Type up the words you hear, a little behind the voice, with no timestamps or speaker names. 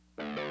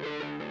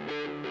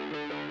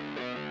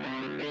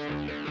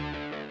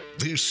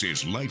This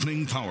is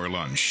Lightning Power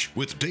Lunch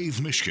with Dave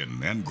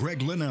Mishkin and Greg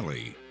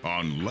Linnelli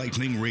on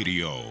Lightning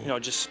Radio.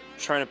 Just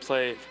trying to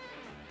play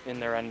in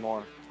their end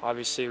more.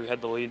 Obviously, we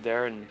had the lead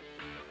there, and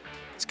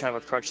it's kind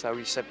of a crutch that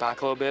we set back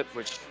a little bit,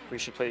 which we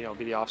should play,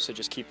 be the opposite,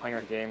 just keep playing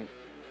our game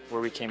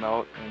where we came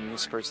out, and in the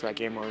spurts of that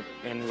game, we're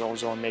in the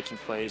zone, making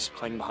plays,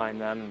 playing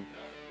behind them,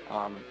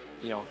 and,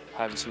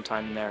 having some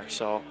time in there.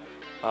 So,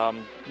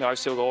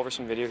 obviously, we'll go over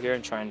some video here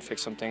and try and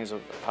fix some things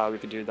of how we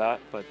could do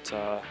that,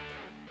 but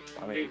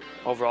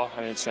overall,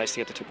 it's nice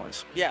to get the 2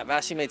 points. Yeah,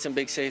 Vasi made some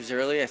big saves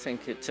early. I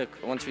think it took,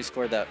 once we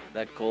scored that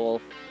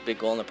goal, big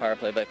goal in the power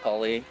play by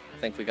Paulie, I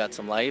think we got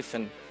some life,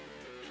 and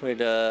we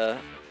had a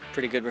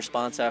pretty good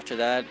response after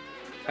that.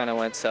 Kind of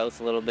went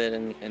south a little bit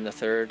in the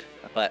third,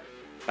 but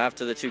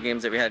after the 2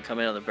 games that we had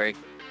coming out of the break,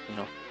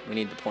 we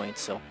need the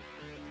points, so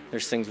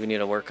there's things we need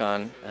to work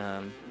on.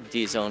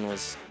 D-zone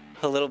was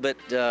a little bit,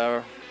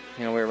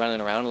 we were running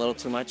around a little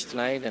too much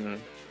tonight, and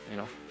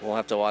we'll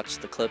have to watch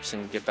the clips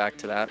and get back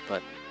to that,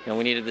 but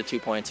we needed the 2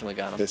 points and we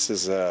got them. This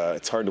is,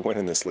 it's hard to win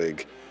in this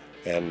league.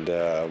 And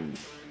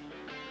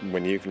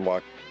when you can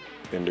walk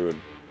into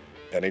an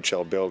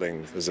NHL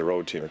building as a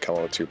road team and come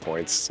out with 2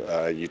 points,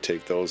 you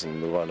take those and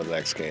move on to the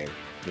next game.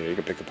 You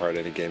can pick apart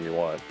any game you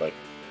want, but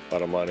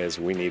bottom line is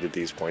we needed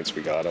these points,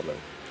 we got them, and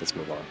let's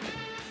move on.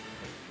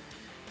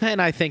 And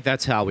I think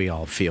that's how we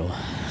all feel,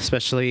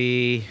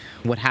 especially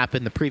what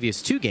happened the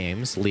previous 2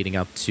 games leading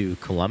up to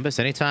Columbus.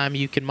 Anytime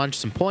you can munch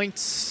some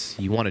points,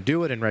 you want to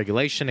do it in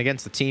regulation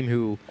against a team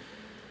who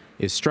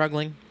is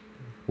struggling,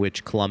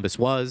 which Columbus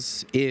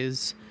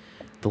is.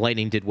 The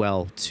Lightning did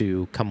well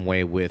to come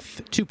away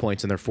with 2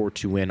 points in their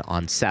 4-2 win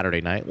on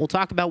Saturday night. We'll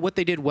talk about what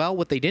they did well,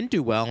 what they didn't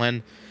do well,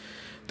 and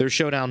their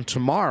showdown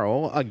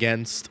tomorrow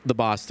against the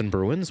Boston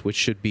Bruins, which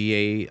should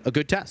be a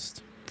good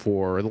test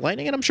for the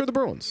Lightning, and I'm sure the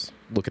Bruins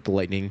look at the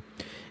Lightning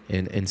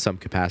in some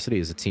capacity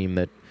as a team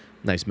that,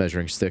 nice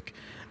measuring stick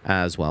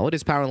as well. It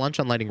is Power Lunch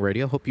on Lightning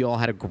Radio. Hope you all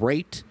had a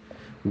great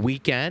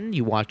weekend.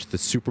 You watched the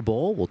Super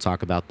Bowl. We'll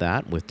talk about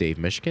that with Dave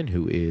Mishkin,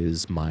 who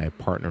is my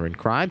partner in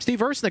crime. Steve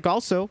Versnick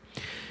also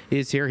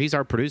is here. He's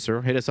our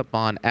producer. Hit us up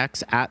on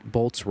X at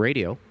Bolts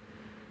Radio.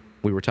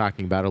 We were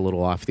talking about it a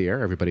little off the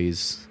air.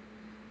 Everybody's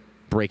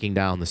breaking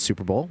down the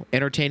Super Bowl.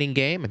 Entertaining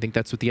game. I think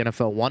that's what the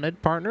NFL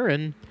wanted, partner.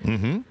 And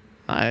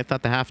I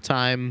thought the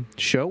halftime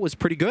show was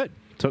pretty good.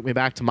 Took me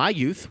back to my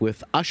youth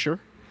with Usher,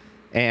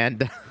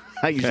 and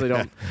I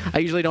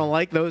usually don't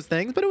like those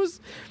things, but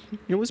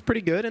it was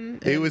pretty good.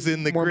 And it was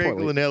in the Greg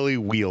Linnelli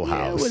wheelhouse.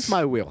 Yeah, it was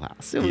my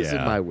wheelhouse. It was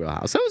in my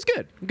wheelhouse. So it was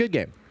good. Good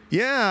game.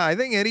 Yeah, I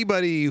think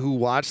anybody who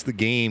watched the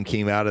game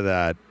came out of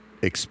that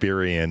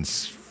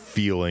experience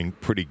feeling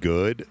pretty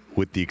good,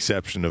 with the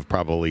exception of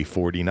probably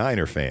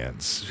 49er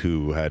fans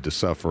who had to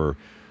suffer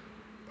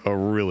a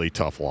really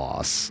tough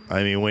loss.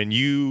 I mean, when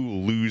you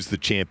lose the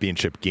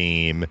championship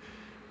game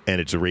and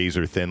it's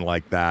razor thin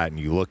like that, and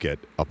you look at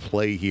a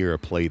play here, a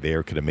play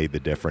there could have made the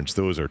difference,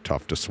 those are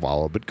tough to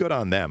swallow, but good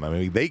on them. I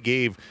mean,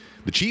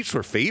 the Chiefs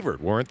were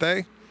favored, weren't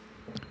they?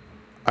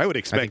 I would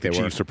expect the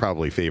Chiefs were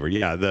probably favored.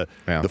 Yeah, the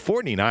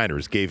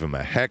 49ers gave them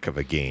a heck of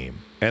a game,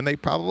 and they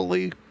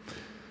probably,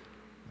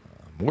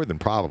 more than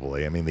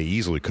probably, I mean, they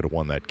easily could have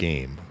won that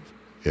game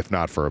if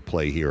not for a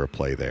play here, a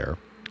play there.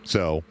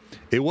 So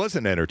it was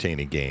an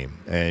entertaining game,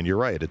 and you're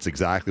right. It's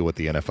exactly what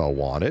the NFL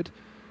wanted.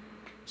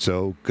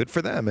 So good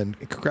for them, and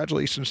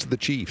congratulations to the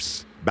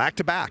Chiefs.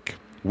 Back-to-back.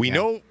 We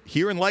know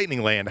here in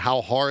Lightning Land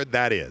how hard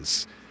that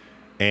is,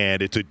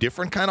 and it's a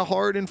different kind of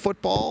hard in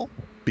football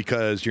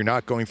because you're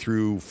not going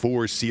through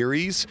 4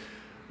 series,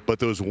 but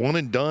those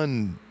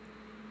one-and-done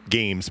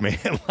games,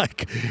 man,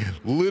 like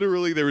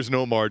literally there was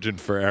no margin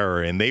for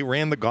error, and they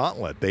ran the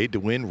gauntlet. They had to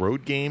win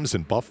road games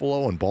in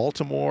Buffalo and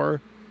Baltimore.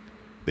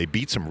 They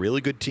beat some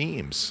really good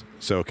teams,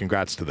 so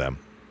congrats to them.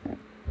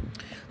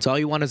 It's all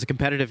you want is a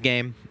competitive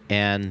game,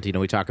 and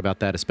we talk about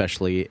that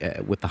especially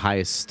with the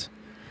highest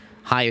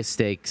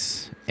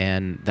stakes,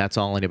 and that's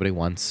all anybody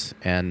wants,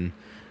 and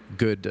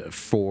good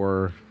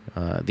for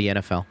the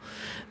NFL.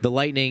 The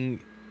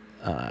Lightning,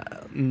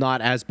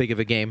 not as big of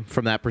a game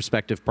from that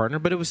perspective, partner,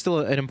 but it was still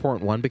an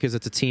important one because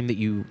it's a team that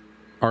you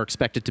are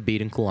expected to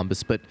beat in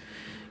Columbus, but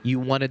you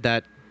wanted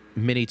that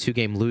mini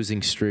 2-game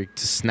losing streak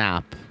to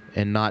snap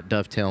and not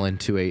dovetail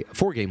into a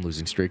 4-game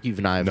losing streak. You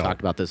and I have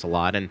talked about this a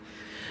lot, and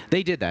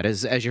they did that.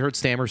 As you heard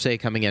Stammer say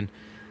coming in,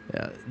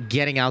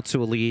 getting out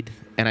to a lead,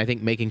 and I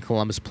think making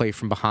Columbus play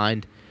from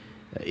behind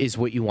is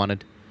what you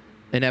wanted.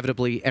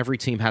 Inevitably, every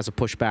team has a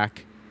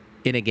pushback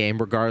in a game,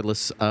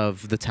 regardless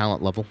of the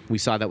talent level. We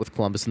saw that with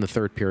Columbus in the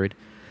third period.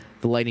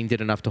 The Lightning did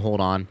enough to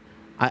hold on.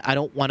 I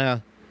don't want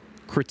to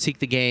critique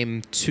the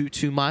game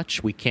too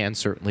much. We can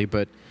certainly,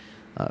 but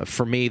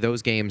for me,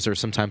 those games are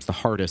sometimes the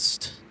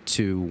hardest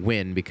to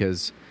win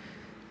because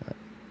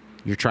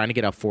you're trying to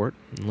get up for it.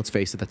 And let's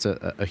face it, that's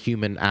a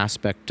human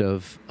aspect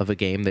of a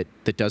game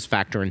that does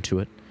factor into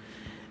it.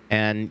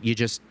 And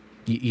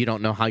you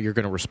don't know how you're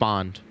going to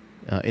respond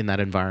in that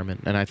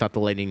environment. And I thought the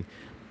Lightning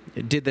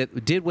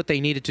did what they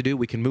needed to do.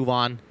 We can move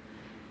on,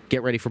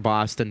 get ready for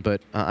Boston.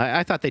 But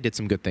I thought they did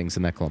some good things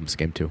in that Columbus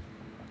game too.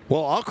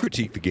 Well, I'll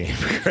critique the game,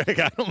 Greg.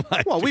 I don't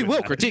mind. Well, we doing will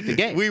that. critique the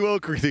game. We will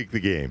critique the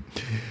game.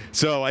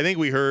 So I think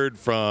we heard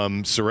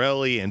from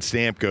Cirelli and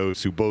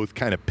Stamkos, who both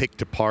kind of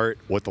picked apart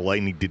what the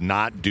Lightning did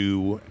not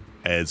do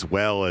as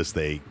well as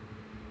they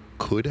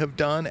could have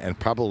done and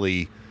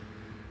probably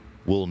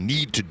will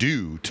need to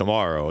do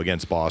tomorrow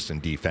against Boston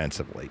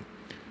defensively.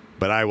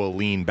 But I will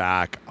lean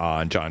back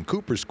on John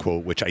Cooper's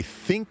quote, which I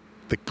think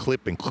the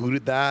clip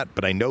included that,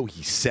 but I know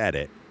he said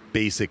it.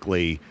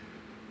 Basically,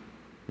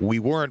 we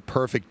weren't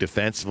perfect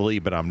defensively,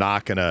 but I'm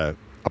not going to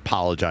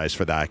apologize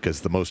for that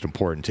because the most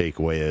important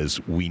takeaway is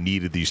we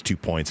needed these 2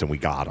 points and we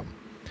got them.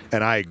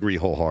 And I agree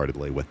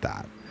wholeheartedly with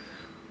that.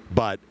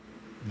 But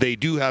they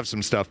do have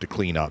some stuff to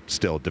clean up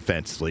still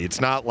defensively. It's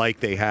not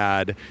like they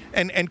had,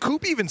 and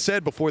Coop even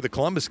said before the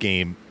Columbus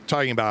game,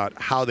 talking about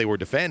how they were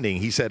defending,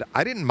 he said,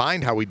 I didn't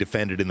mind how we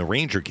defended in the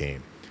Ranger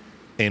game.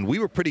 And we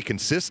were pretty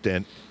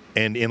consistent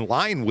and in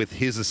line with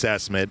his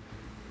assessment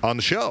on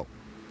the show.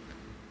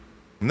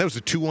 And that was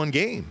a 2-1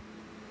 game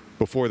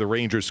before the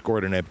Rangers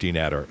scored an empty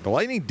netter. The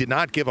Lightning did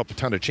not give up a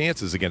ton of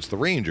chances against the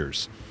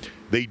Rangers.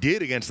 They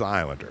did against the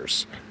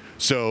Islanders.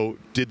 So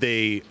did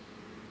they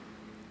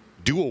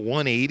do a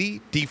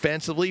 180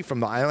 defensively from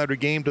the Islander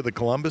game to the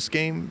Columbus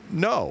game?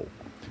 No.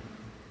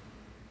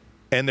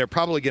 And they're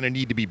probably going to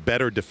need to be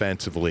better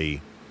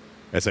defensively,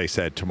 as I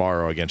said,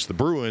 tomorrow against the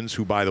Bruins,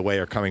 who, by the way,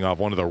 are coming off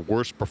one of their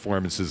worst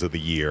performances of the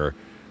year.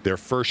 Their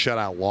first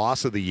shutout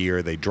loss of the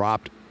year. They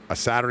dropped a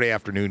Saturday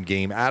afternoon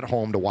game at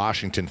home to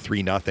Washington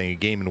 3-0, a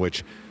game in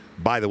which,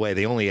 by the way,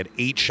 they only had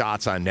 8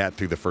 shots on net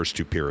through the first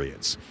 2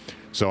 periods.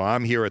 So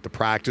I'm here at the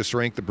practice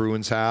rink the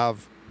Bruins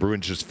have.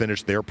 Bruins just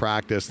finished their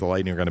practice. The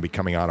Lightning are going to be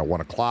coming on at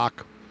 1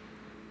 o'clock.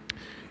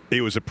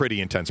 It was a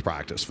pretty intense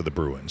practice for the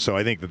Bruins. So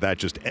I think that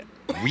just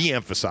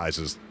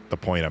re-emphasizes the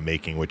point I'm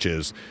making, which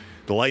is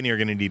the Lightning are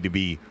going to need to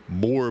be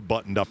more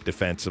buttoned up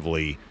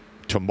defensively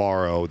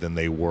tomorrow than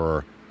they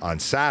were on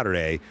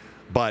Saturday.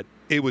 But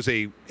it was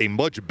a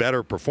much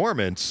better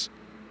performance.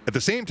 At the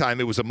same time,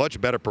 it was a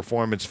much better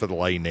performance for the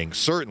Lightning,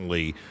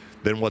 certainly,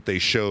 than what they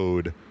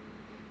showed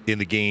in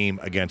the game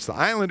against the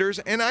Islanders,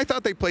 and I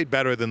thought they played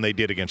better than they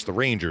did against the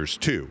Rangers,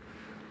 too.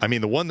 I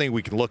mean, the one thing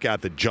we can look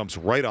at that jumps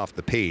right off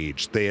the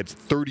page, they had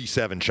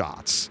 37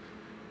 shots.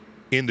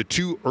 In the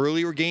 2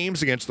 earlier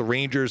games against the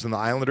Rangers and the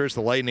Islanders,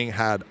 the Lightning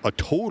had a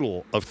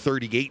total of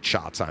 38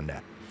 shots on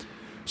net.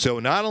 So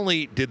not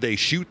only did they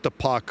shoot the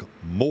puck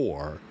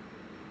more,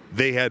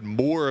 they had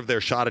more of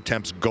their shot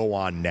attempts go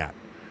on net,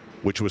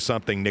 which was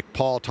something Nick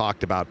Paul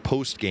talked about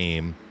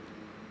post-game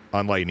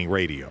on Lightning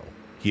Radio.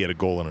 He had a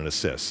goal and an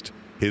assist.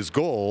 His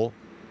goal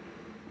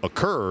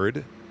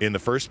occurred in the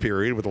first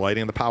period with the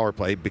Lightning on the power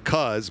play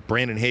because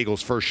Brandon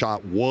Hagel's first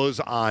shot was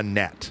on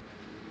net.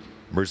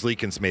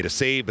 Merzlikins made a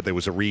save, but there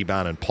was a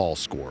rebound and Paul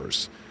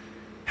scores.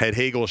 Had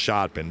Hagel's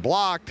shot been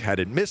blocked, had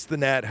it missed the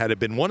net, had it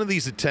been one of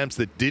these attempts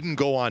that didn't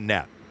go on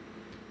net,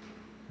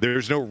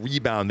 there's no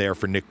rebound there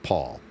for Nick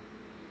Paul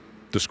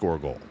to score a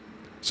goal.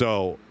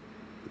 So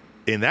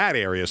in that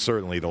area,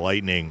 certainly the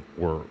Lightning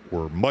were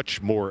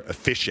much more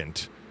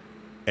efficient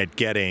at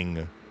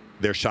getting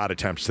their shot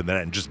attempts to the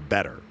net and just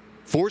better,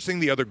 forcing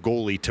the other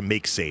goalie to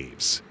make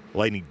saves.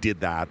 Lightning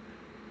did that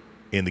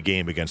in the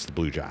game against the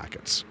Blue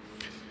Jackets.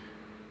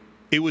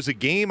 It was a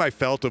game I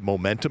felt of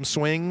momentum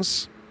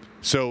swings,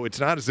 so it's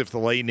not as if the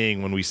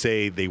Lightning, when we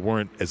say they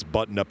weren't as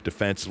buttoned up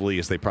defensively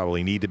as they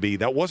probably need to be,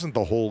 that wasn't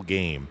the whole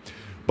game.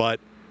 But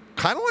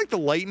kind of like the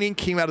Lightning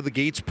came out of the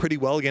gates pretty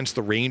well against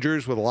the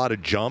Rangers with a lot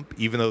of jump,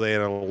 even though they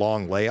had a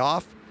long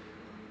layoff,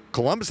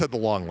 Columbus had the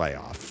long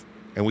layoff.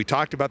 And we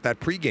talked about that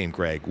pregame,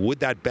 Greg. Would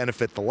that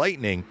benefit the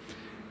Lightning?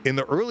 In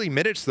the early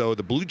minutes, though,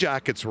 the Blue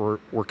Jackets were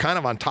kind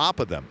of on top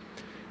of them.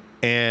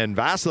 And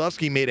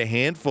Vasilevsky made a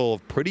handful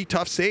of pretty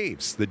tough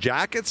saves. The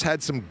Jackets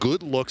had some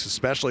good looks,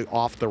 especially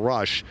off the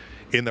rush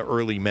in the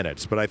early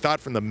minutes. But I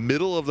thought from the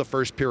middle of the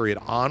first period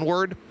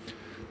onward,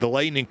 the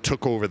Lightning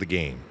took over the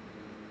game.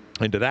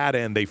 And to that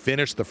end, they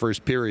finished the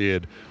first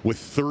period with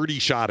 30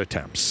 shot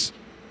attempts.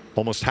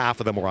 Almost half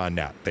of them were on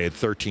net. They had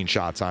 13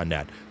 shots on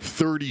net,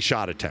 30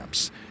 shot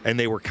attempts. And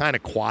they were kind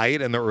of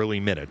quiet in the early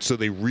minutes. So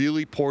they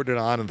really poured it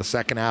on in the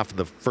second half of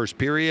the first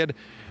period,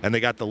 and they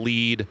got the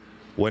lead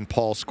when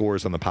Paul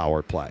scores on the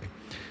power play.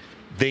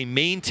 They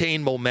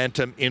maintained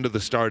momentum into the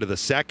start of the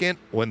second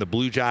when the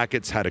Blue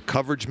Jackets had a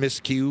coverage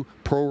miscue.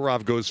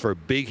 Provorov goes for a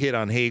big hit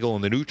on Hagel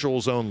in the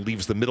neutral zone,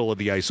 leaves the middle of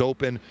the ice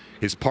open.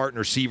 His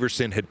partner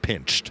Severson had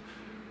pinched.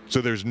 So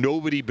there's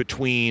nobody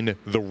between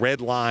the red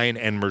line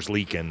and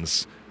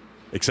Merzlikins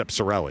except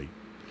Cirelli.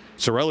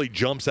 Cirelli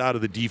jumps out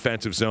of the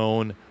defensive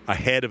zone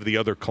ahead of the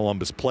other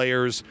Columbus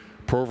players.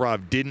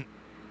 Provorov didn't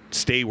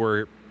stay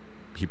where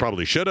he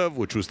probably should have,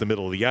 which was the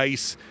middle of the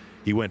ice.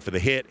 He went for the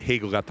hit.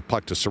 Hagel got the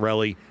puck to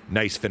Cirelli.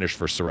 Nice finish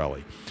for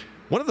Cirelli.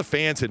 One of the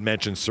fans had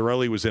mentioned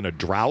Cirelli was in a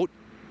drought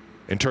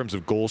in terms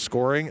of goal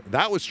scoring.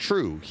 That was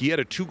true. He had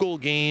a 2-goal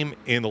game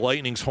in the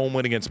Lightning's home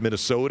win against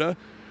Minnesota,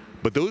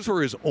 but those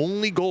were his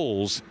only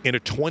goals in a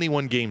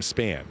 21-game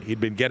span. He'd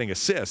been getting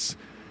assists.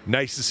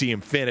 Nice to see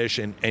him finish,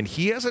 and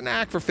he has a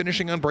knack for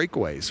finishing on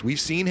breakaways. We've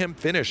seen him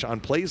finish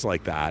on plays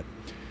like that,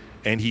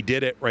 and he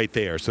did it right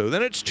there. So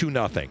then it's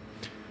 2-0.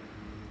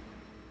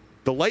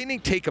 The Lightning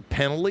take a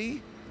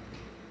penalty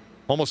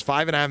almost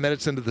 5.5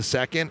 minutes into the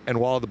second, and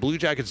while the Blue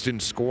Jackets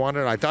didn't score on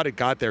it, I thought it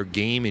got their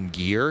game in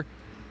gear,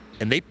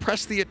 and they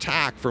pressed the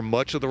attack for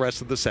much of the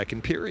rest of the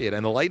second period,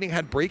 and the Lightning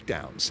had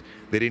breakdowns.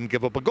 They didn't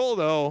give up a goal,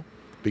 though,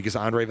 because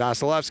Andrei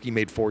Vasilevsky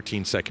made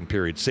 14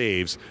 second-period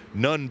saves,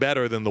 none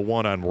better than the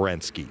one on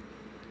Werenski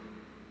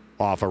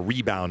off a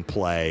rebound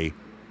play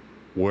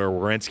where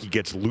Werenski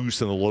gets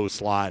loose in the low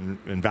slot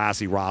and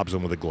Vasi robs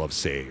him with a glove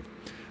save.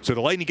 So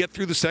the Lightning get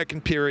through the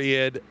second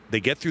period. They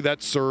get through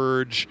that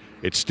surge.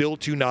 It's still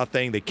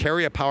 2-0. They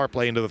carry a power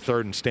play into the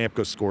third, and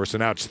Stamkos scores, so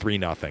now it's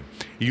 3-0.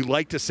 You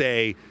like to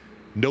say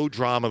no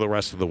drama the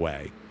rest of the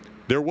way.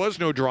 There was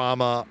no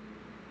drama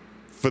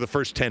for the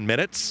first 10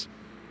 minutes,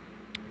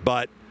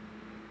 but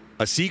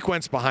a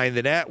sequence behind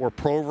the net where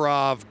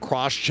Provorov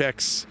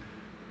cross-checks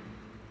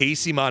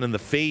Asimon in the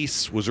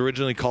face was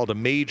originally called a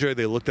major.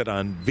 They looked at it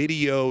on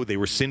video. They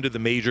rescinded the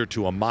major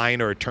to a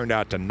minor. It turned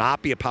out to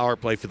not be a power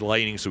play for the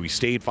Lightning, so we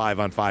stayed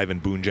 5-on-5,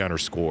 and Boone Jenner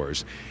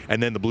scores.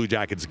 And then the Blue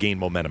Jackets gained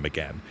momentum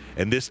again.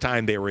 And this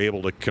time they were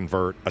able to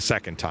convert a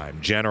second time.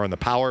 Jenner on the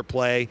power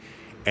play,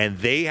 and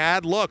they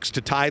had looks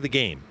to tie the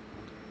game.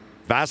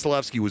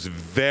 Vasilevsky was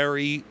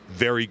very,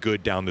 very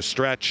good down the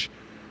stretch.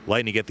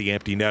 Lightning get the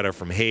empty netter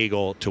from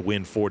Hagel to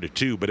win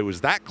 4-2, but it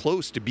was that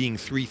close to being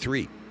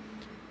 3-3.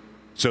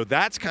 So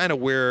that's kind of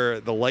where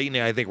the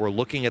Lightning, I think, were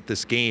looking at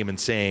this game and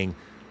saying,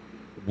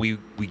 we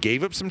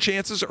gave up some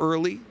chances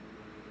early,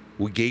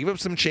 we gave up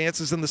some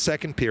chances in the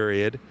second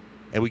period,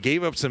 and we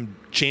gave up some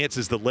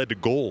chances that led to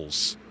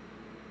goals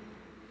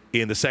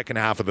in the second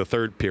half of the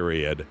third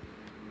period.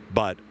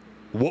 But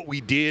what we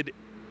did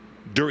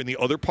during the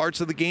other parts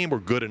of the game were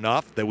good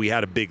enough that we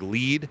had a big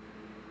lead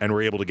and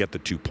were able to get the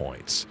 2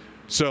 points.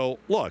 So,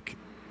 look,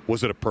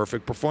 was it a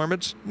perfect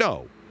performance?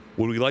 No.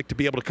 Would we like to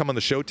be able to come on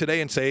the show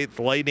today and say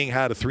the Lightning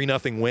had a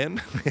 3-0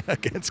 win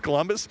against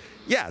Columbus?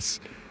 Yes.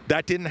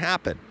 That didn't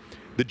happen.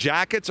 The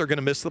Jackets are going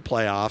to miss the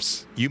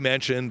playoffs. You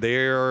mentioned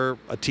they're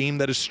a team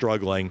that is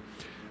struggling.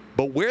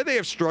 But where they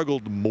have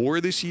struggled more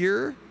this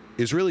year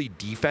is really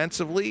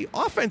defensively.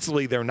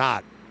 Offensively, they're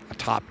not a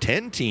top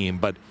 10 team,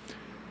 but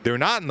they're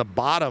not in the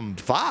bottom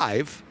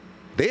 5.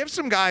 They have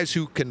some guys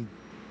who can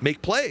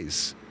make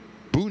plays.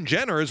 Boone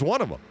Jenner is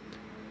one of them.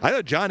 I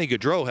thought Johnny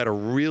Gaudreau had a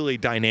really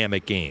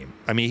dynamic game.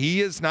 I mean, he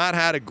has not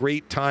had a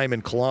great time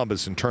in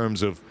Columbus in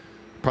terms of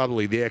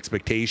probably the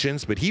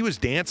expectations, but he was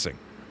dancing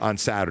on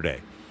Saturday.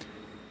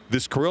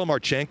 This Kirill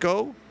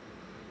Marchenko,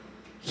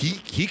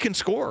 he can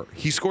score.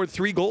 He scored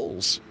 3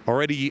 goals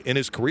already in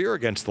his career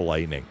against the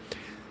Lightning.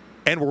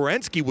 And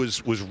Werenski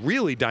was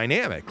really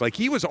dynamic. Like,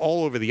 he was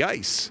all over the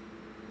ice.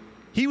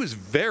 He was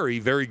very,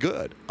 very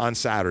good on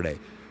Saturday.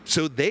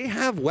 So they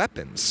have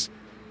weapons.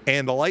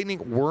 And the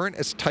Lightning weren't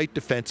as tight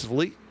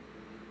defensively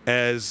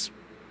as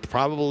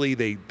probably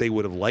they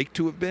would have liked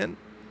to have been.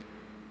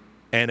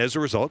 And as a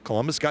result,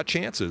 Columbus got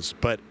chances.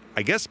 But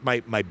I guess my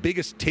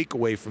biggest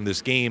takeaway from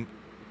this game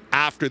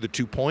after the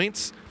 2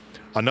 points,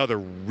 another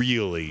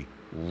really,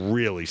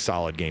 really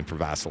solid game for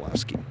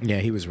Vasilevsky. Yeah,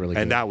 he was really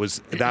good. And that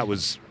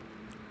was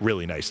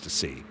really nice to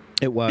see.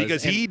 It was.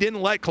 Because he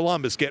didn't let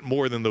Columbus get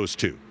more than those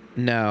 2.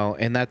 No,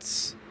 and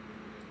that's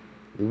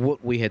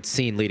what we had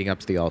seen leading up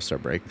to the All-Star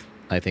break,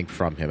 I think,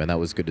 from him, and that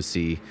was good to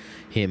see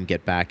him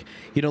get back.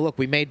 You know, look,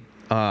 we made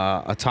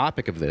a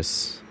topic of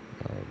this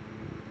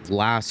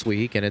last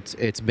week, and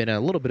it's been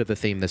a little bit of a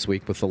theme this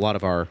week with a lot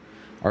of our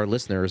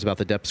listeners about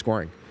the depth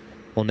scoring.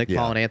 Well, Nick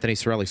Paul and Anthony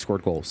Cirelli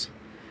scored goals.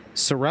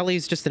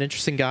 Cirelli's just an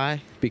interesting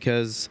guy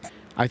because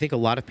I think a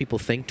lot of people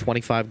think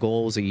 25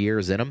 goals a year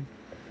is in him,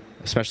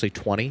 especially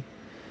 20,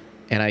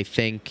 and I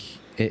think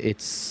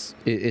it's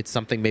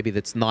something maybe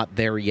that's not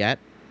there yet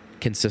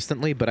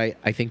consistently, but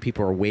I think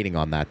people are waiting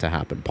on that to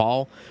happen.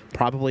 Paul,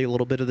 probably a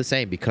little bit of the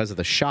same because of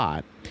the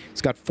shot.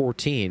 He's got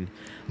 14.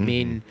 I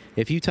mean,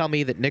 if you tell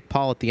me that Nick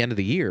Paul at the end of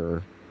the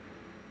year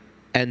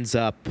ends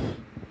up,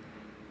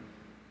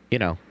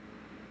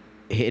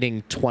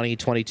 hitting 20,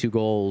 22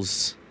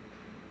 goals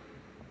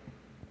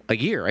a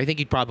year, I think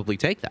he'd probably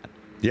take that.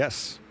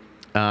 Yes.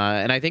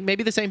 And I think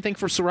maybe the same thing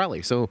for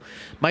Cirelli. So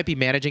might be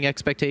managing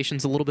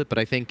expectations a little bit, but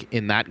I think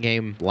in that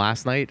game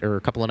last night or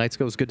a couple of nights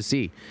ago, it was good to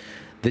see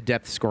the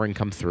depth scoring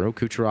come through.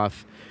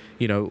 Kucherov,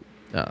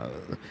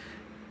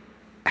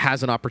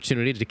 has an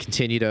opportunity to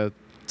continue to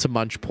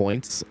munch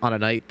points on a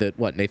night that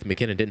Nathan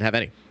McKinnon didn't have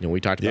any.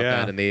 We talked about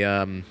that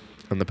in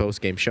the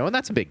post game show, and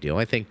that's a big deal.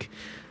 I think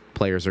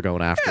players are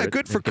going after it. Yeah,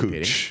 good for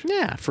Kuch.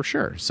 Yeah, for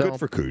sure. So good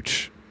for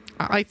Kuch.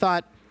 I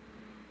thought,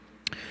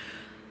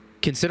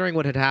 considering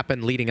what had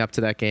happened leading up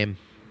to that game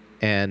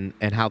and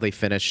how they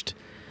finished,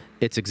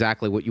 it's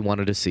exactly what you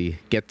wanted to see.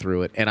 Get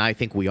through it, and I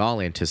think we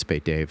all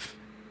anticipate, Dave,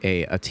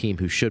 a team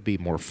who should be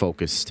more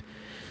focused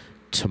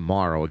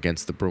tomorrow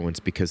against the Bruins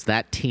because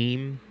that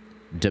team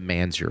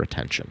demands your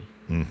attention.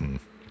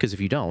 Because if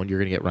you don't, you're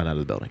going to get run out of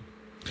the building.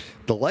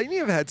 The Lightning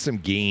have had some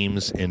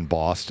games in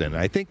Boston.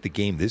 I think the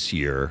game this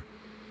year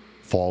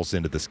falls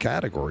into this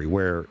category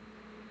where,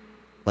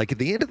 like, at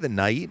the end of the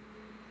night,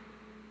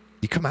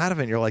 you come out of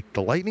it and you're like,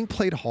 the Lightning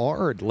played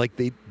hard. Like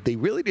they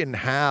really didn't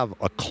have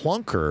a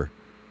clunker,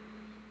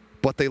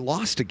 but they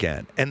lost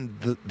again.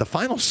 And the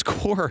final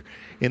score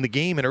in the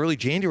game in early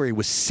January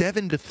was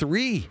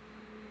 7-3.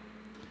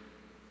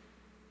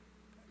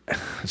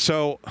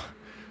 So,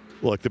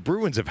 look, the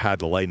Bruins have had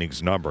the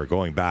Lightning's number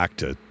going back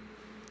to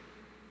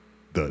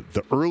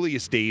the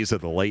earliest days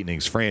of the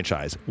Lightning's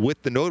franchise,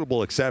 with the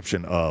notable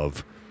exception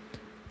of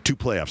 2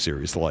 playoff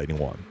series the Lightning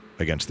won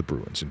against the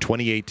Bruins in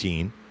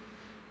 2018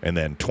 and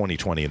then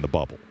 2020 in the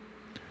bubble.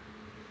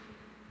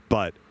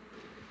 But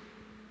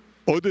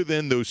other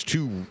than those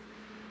 2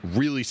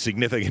 really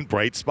significant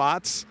bright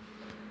spots,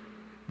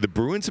 the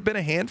Bruins have been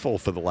a handful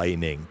for the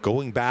Lightning.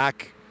 Going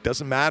back,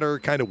 doesn't matter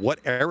kind of what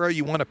era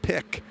you want to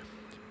pick.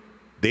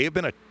 They have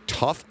been a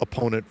tough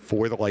opponent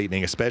for the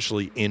Lightning,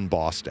 especially in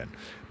Boston.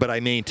 But I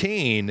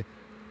maintain,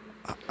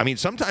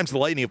 sometimes the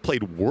Lightning have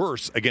played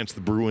worse against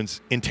the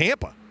Bruins in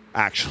Tampa,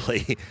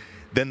 actually,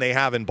 than they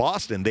have in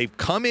Boston. They've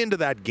come into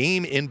that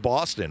game in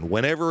Boston,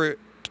 whenever it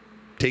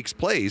takes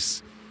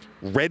place,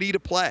 ready to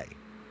play.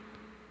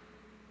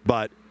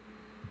 But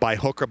by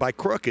hook or by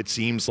crook, it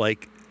seems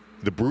like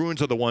the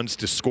Bruins are the ones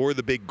to score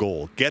the big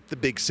goal, get the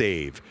big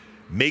save,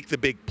 make the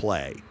big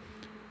play,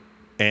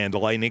 and the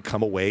Lightning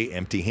come away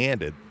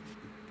empty-handed.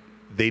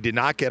 They did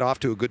not get off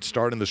to a good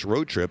start in this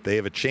road trip. They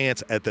have a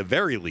chance, at the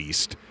very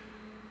least,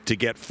 to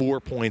get 4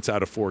 points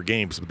out of 4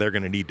 games, but they're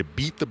going to need to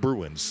beat the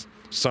Bruins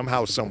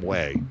somehow, some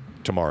way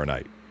tomorrow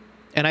night.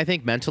 And I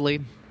think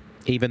mentally,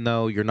 even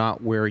though you're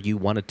not where you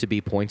want it to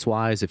be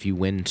points-wise, if you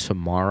win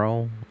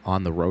tomorrow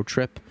on the road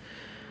trip,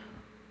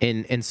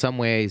 in some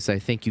ways, I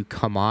think you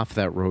come off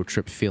that road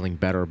trip feeling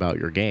better about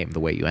your game, the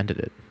way you ended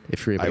it,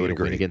 if you're able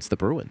to win against the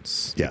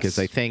Bruins. Yes. Because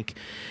I think,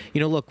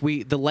 look,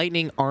 the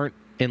Lightning aren't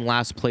in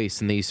last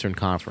place in the Eastern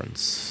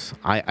Conference.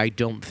 I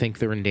don't think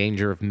they're in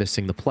danger of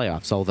missing the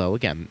playoffs, although,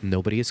 again,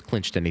 nobody has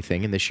clinched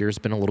anything, and this year has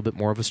been a little bit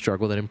more of a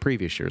struggle than in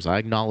previous years. I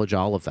acknowledge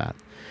all of that.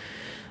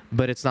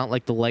 But it's not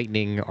like the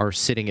Lightning are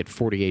sitting at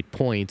 48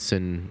 points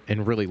and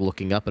really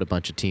looking up at a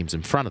bunch of teams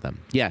in front of them.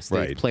 Yes,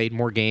 they've played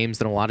more games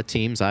than a lot of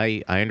teams.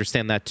 I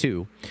understand that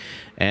too.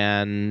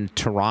 And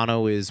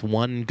Toronto is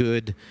one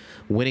good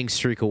winning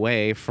streak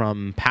away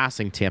from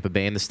passing Tampa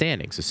Bay in the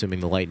standings, assuming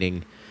the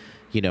Lightning,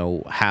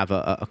 have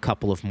a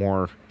couple of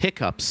more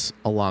hiccups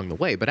along the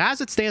way. But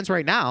as it stands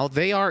right now,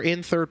 they are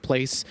in 3rd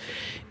place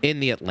in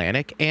the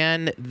Atlantic,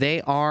 and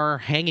they are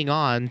hanging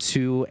on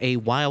to a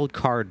wild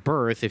card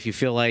berth. If you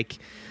feel like,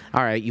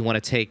 all right, you want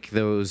to take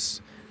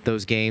those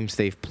games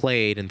they've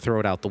played and throw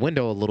it out the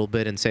window a little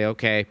bit and say,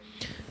 okay,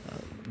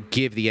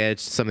 give the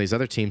edge to some of these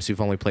other teams who've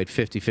only played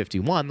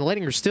 50-51. The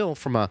Lightning are still,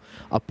 from a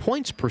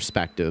points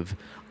perspective,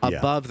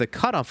 above the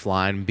cutoff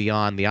line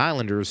beyond the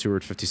Islanders, who are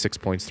at 56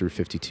 points through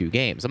 52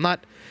 games. I'm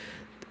not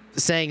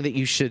saying that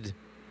you should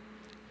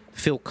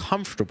feel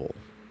comfortable,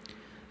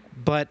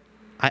 but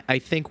I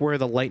think where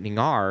the Lightning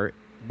are,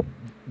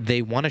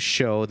 they want to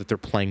show that they're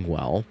playing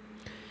well.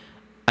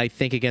 I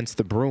think against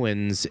the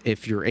Bruins,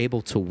 if you're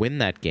able to win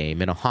that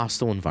game in a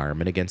hostile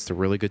environment against a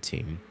really good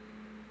team,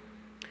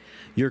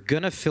 you're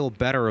going to feel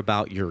better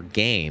about your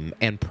game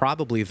and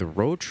probably the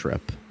road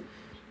trip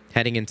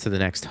heading into the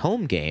next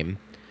home game,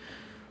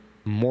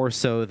 more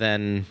so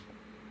than,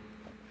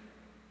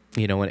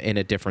 in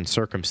a different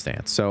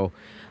circumstance. So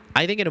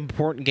I think an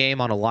important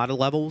game on a lot of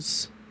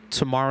levels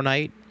tomorrow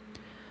night.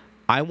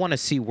 I want to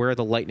see where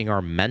the Lightning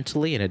are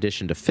mentally, in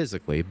addition to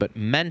physically, but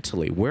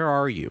mentally, where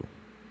are you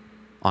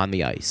on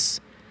the ice,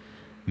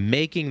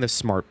 making the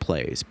smart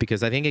plays?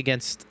 Because I think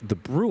against the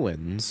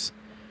Bruins,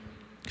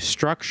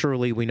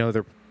 structurally, we know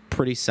they're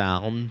pretty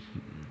sound.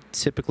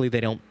 Typically, they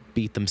don't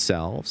beat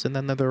themselves, and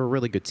then they're a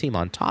really good team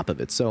on top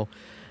of it. So,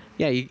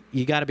 yeah,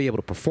 you got to be able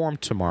to perform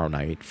tomorrow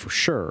night for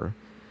sure.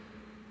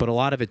 But a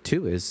lot of it,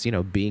 too, is,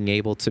 being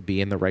able to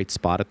be in the right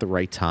spot at the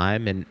right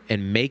time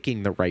and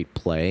making the right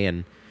play.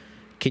 And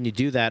can you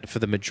do that for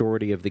the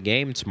majority of the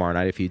game tomorrow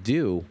night? If you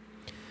do,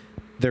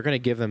 they're going to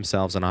give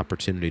themselves an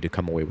opportunity to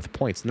come away with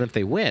points. And if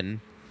they win,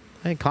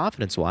 I think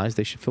confidence-wise,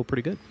 they should feel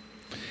pretty good.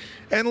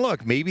 And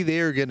look, maybe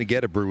they're going to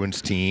get a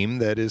Bruins team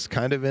that is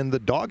kind of in the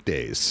dog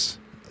days.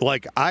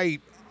 Like, I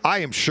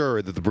am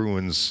sure that the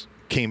Bruins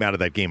came out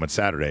of that game on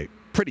Saturday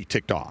pretty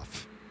ticked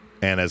off.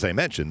 And as I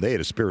mentioned, they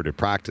had a spirited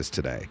practice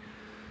today.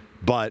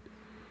 But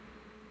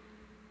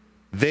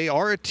they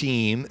are a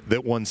team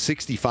that won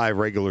 65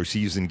 regular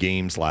season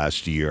games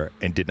last year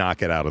and did not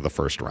get out of the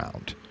first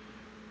round.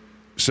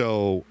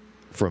 So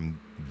from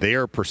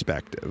their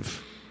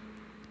perspective,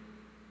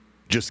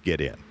 just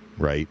get in,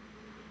 right?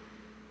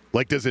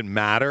 Like, does it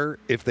matter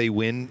if they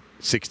win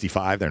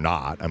 65? They're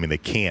not. I mean, they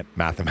can't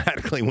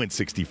mathematically win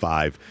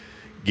 65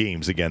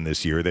 games again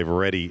this year. They've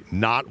already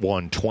not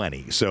won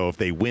 20. So if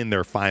they win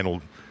their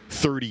final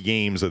 30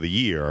 games of the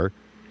year,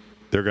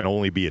 they're going to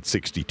only be at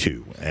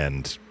 62.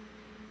 And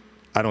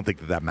I don't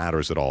think that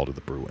matters at all to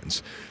the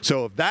Bruins.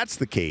 So if that's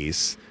the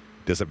case,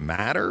 does it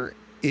matter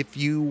if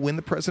you win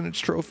the President's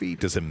Trophy?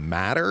 Does it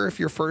matter if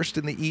you're first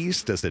in the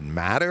East? Does it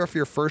matter if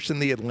you're first in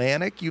the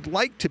Atlantic? You'd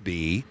like to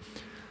be,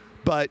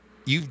 but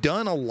you've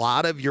done a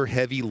lot of your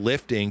heavy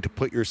lifting to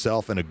put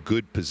yourself in a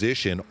good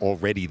position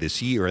already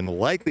this year, and the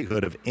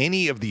likelihood of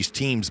any of these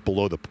teams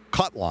below the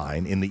cut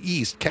line in the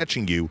East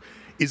catching you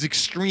is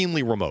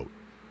extremely remote.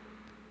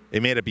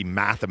 It may not be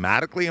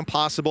mathematically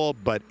impossible,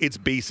 but it's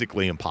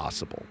basically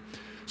impossible.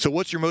 So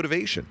what's your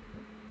motivation?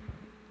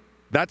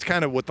 That's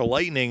kind of what the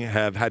Lightning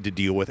have had to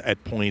deal with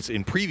at points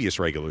in previous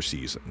regular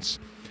seasons.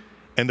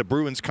 And the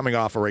Bruins coming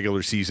off a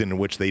regular season in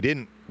which they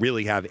didn't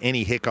really have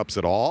any hiccups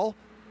at all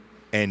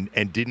and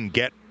didn't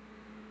get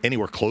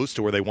anywhere close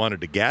to where they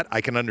wanted to get. I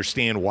can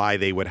understand why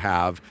they would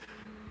have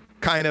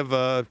kind of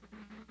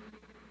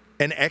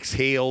an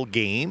exhale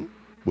game,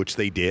 which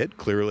they did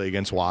clearly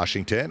against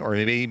Washington, or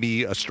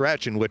maybe a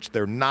stretch in which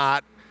they're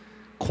not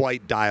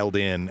quite dialed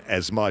in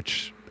as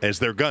much as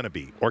they're going to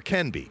be or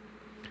can be.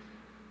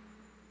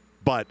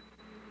 But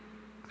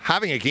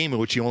having a game in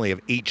which you only have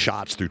 8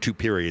 shots through 2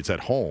 periods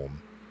at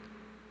home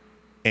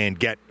and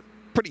get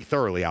pretty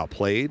thoroughly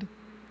outplayed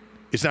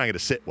is not going to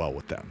sit well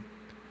with them.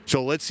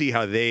 So let's see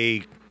how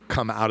they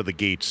come out of the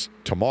gates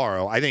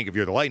tomorrow. I think if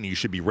you're the Lightning, you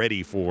should be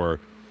ready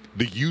for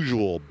the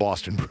usual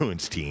Boston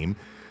Bruins team.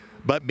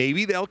 But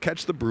maybe they'll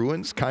catch the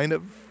Bruins kind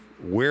of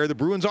where the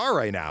Bruins are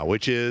right now,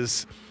 which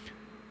is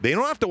they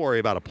don't have to worry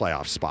about a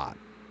playoff spot.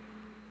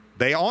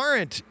 They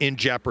aren't in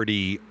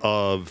jeopardy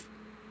of,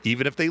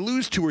 even if they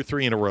lose 2 or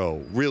 3 in a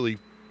row, really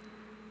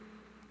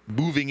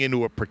moving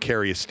into a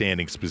precarious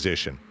standings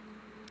position.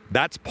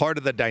 That's part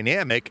of the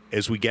dynamic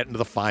as we get into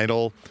the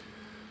final,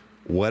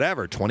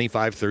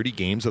 25, 30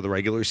 games of the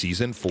regular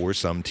season for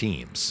some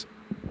teams.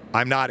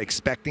 I'm not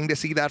expecting to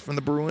see that from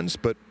the Bruins,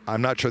 but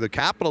I'm not sure the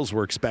Capitals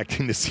were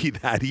expecting to see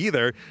that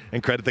either.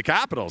 And credit the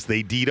Capitals.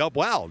 They D'd up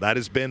well. That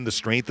has been the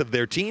strength of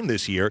their team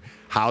this year,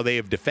 how they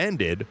have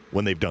defended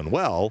when they've done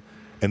well,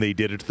 and they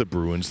did it to the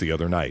Bruins the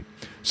other night.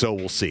 So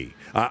we'll see.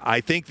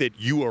 I think that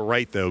you are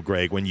right, though,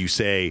 Greg, when you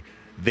say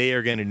they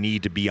are going to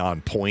need to be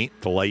on point,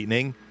 the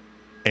Lightning,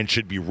 and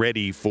should be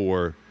ready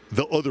for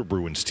the other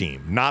Bruins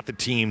team, not the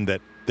team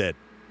that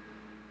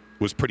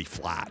was pretty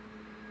flat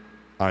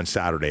on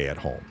Saturday at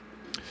home.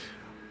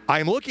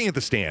 I'm looking at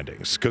the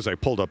standings because I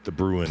pulled up the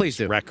Bruins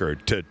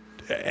record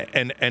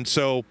and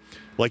so,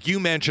 like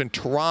you mentioned,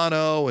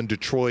 Toronto and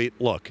Detroit.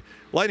 Look,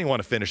 Lightning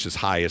want to finish as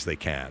high as they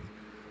can,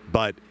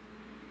 but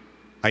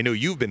I know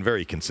you've been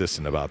very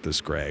consistent about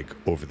this, Greg,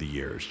 over the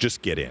years.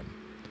 Just get in.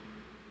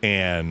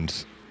 And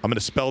I'm going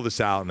to spell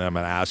this out, and then I'm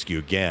going to ask you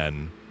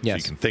again so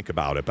you can think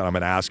about it. But I'm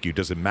going to ask you,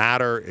 does it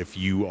matter if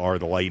you are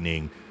the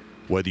Lightning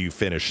whether you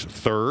finish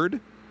 3rd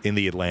in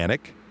the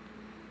Atlantic?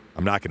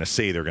 I'm not going to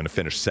say they're going to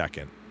finish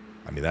 2nd.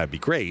 I mean, that'd be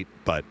great,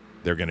 but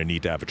they're going to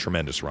need to have a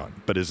tremendous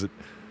run. But is it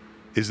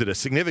a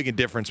significant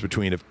difference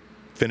between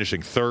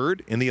finishing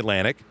 3rd in the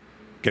Atlantic,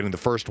 getting the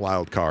first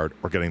wild card,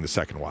 or getting the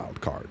second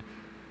wild card?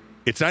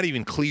 It's not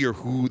even clear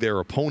who their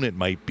opponent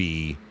might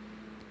be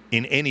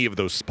in any of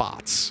those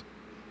spots,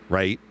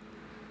 right?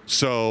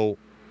 So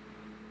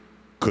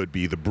could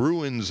be the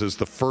Bruins as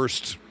the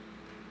first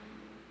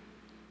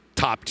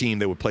top team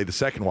that would play the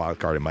second wild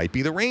card. It might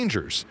be the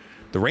Rangers.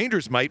 The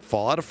Rangers might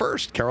fall out of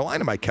first.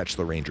 Carolina might catch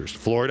the Rangers.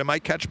 Florida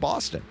might catch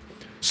Boston.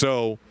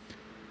 So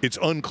it's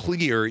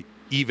unclear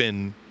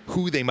even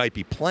who they might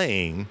be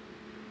playing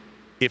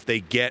if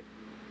they get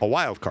a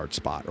wild card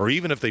spot, or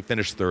even if they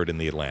finish 3rd in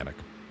the Atlantic.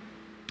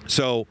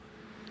 So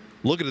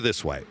look at it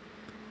this way.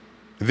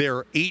 There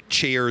are 8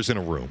 chairs in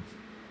a room.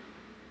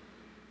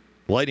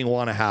 Lightning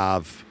want to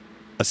have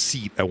a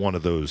seat at one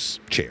of those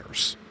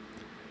chairs.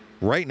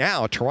 Right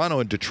now, Toronto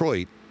and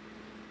Detroit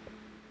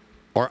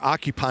are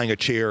occupying a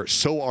chair,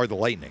 so are the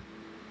Lightning.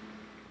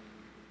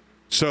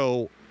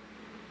 So,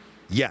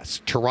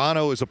 yes,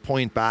 Toronto is a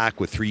point back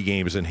with 3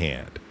 games in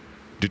hand.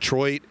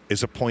 Detroit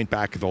is a point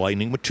back of the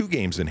Lightning with 2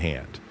 games in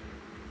hand.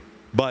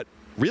 But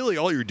really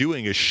all you're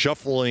doing is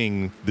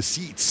shuffling the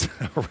seats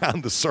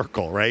around the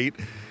circle, right?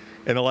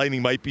 And the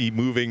Lightning might be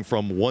moving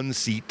from one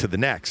seat to the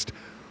next.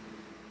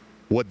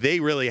 What they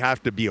really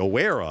have to be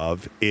aware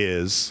of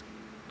is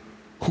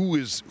who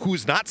is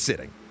not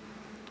sitting,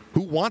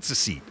 who wants a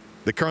seat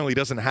that currently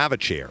doesn't have a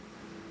chair.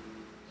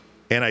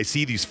 And I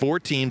see these 4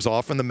 teams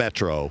off in the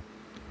Metro,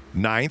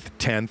 9th,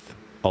 10th,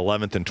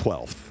 11th, and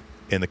 12th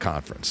in the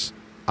conference.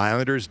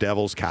 Islanders,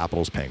 Devils,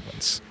 Capitals,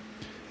 Penguins.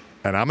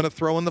 And I'm going to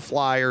throw in the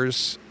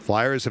Flyers.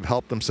 Flyers have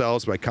helped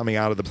themselves by coming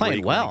out of the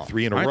break well,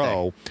 3 in a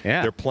row.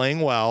 Yeah. They're playing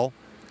well.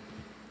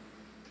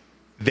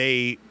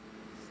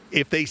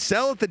 If they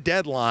sell at the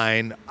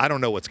deadline, I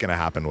don't know what's going to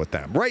happen with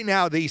them. Right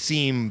now, they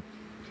seem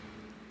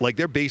like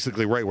they're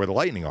basically right where the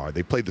Lightning are.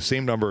 They played the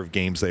same number of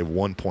games. They have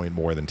 1 point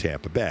more than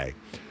Tampa Bay.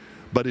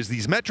 But as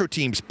these Metro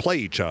teams play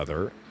each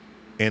other,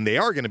 and they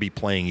are going to be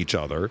playing each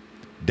other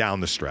down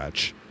the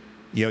stretch,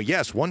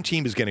 yes, one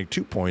team is getting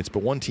 2 points,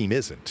 but one team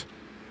isn't.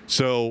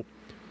 So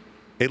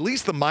at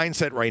least the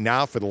mindset right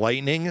now for the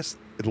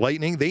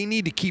Lightning, they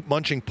need to keep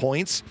munching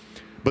points.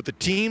 But the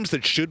teams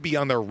that should be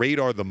on their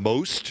radar the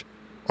most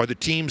are the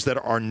teams that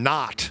are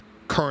not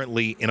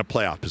currently in a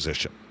playoff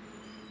position.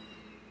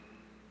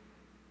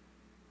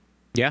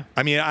 Yeah.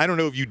 I mean, I don't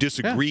know if you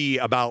disagree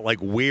about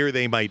where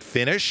they might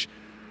finish.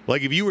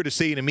 Like if you were to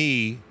say to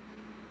me,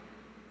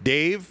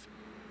 Dave,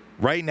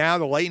 right now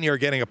the Lightning are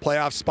getting a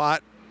playoff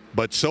spot,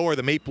 but so are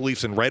the Maple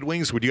Leafs and Red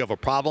Wings. Would you have a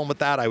problem with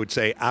that? I would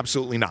say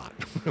absolutely not,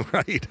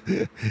 right?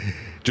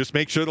 Just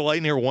make sure the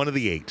Lightning are one of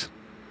the 8.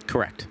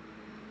 Correct.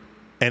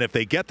 And if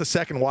they get the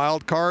second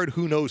wild card,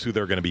 who knows who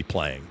they're going to be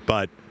playing.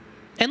 But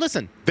and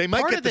listen, they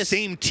might get the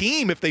same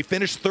team if they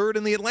finish 3rd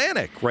in the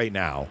Atlantic right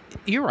now.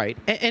 You're right.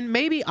 And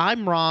maybe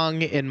I'm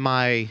wrong in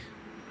my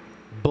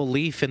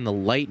belief in the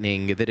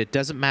Lightning that it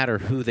doesn't matter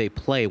who they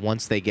play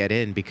once they get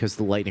in because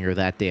the Lightning are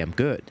that damn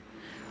good.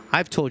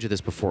 I've told you this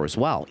before as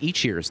well.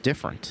 Each year is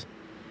different.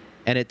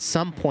 And at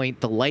some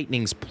point, the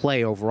Lightning's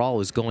play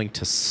overall is going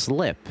to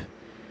slip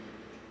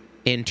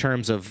in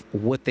terms of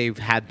what they've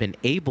had been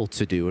able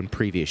to do in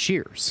previous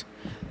years.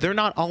 They're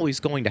not always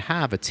going to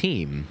have a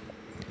team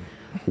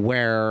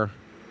where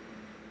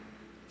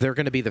they're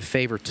going to be the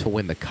favorite to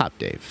win the Cup,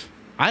 Dave.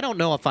 I don't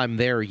know if I'm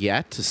there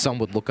yet. Some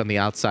would look on the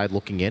outside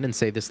looking in and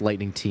say this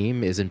Lightning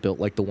team isn't built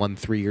like the one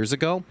 3 years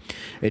ago.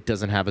 It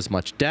doesn't have as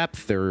much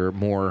depth. There are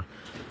more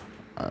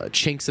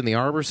chinks in the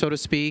arbor, so to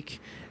speak,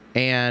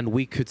 and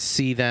we could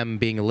see them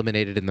being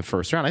eliminated in the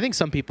first round. I think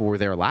some people were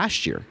there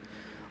last year.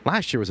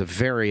 Last year was a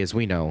very, as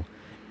we know,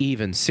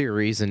 even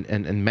series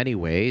in many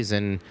ways,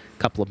 and a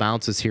couple of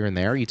bounces here and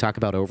there. You talk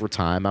about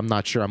overtime. I'm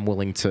not sure I'm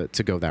willing to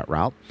go that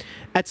route.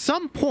 At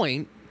some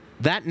point,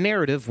 that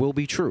narrative will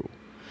be true.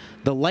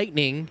 The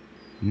Lightning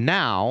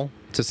now,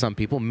 to some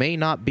people, may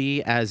not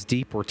be as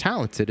deep or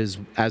talented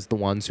as the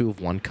ones who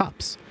have won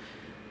cups.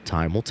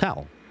 Time will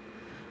tell.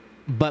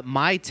 But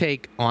my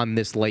take on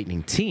this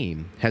Lightning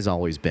team has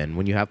always been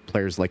when you have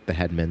players like the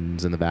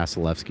Hedmans and the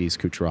Vasilevskis,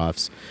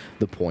 Kucherovs,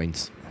 the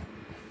Points,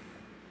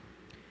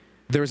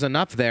 there's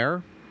enough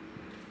there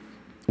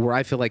where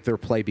I feel like their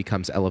play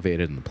becomes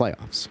elevated in the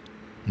playoffs.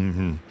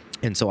 Mm-hmm.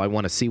 And so I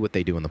want to see what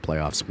they do in the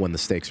playoffs when the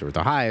stakes are at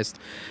the highest,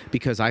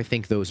 because I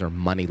think those are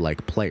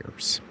money-like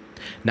players.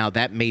 Now,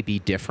 that may be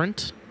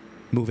different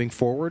moving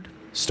forward,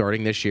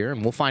 starting this year,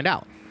 and we'll find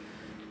out.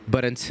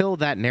 But until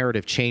that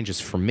narrative changes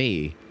for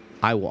me,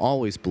 I will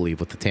always believe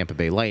with the Tampa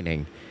Bay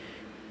Lightning,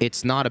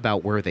 it's not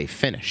about where they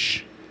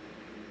finish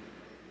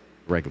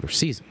regular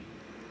season.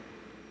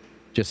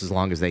 Just as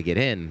long as they get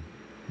in,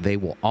 they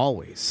will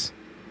always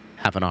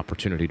have an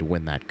opportunity to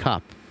win that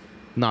cup.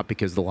 Not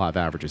because the law of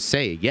averages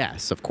say,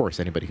 yes, of course,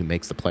 anybody who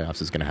makes the playoffs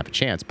is going to have a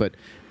chance, but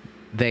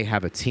they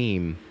have a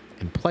team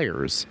and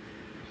players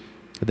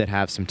that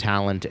have some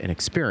talent and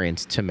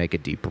experience to make a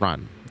deep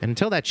run. And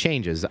until that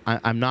changes,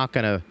 I'm not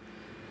going to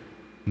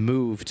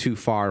move too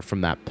far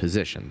from that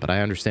position. But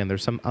I understand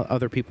there's some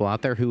other people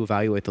out there who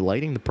evaluate the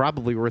Lightning that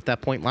probably were at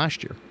that point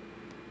last year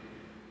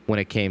when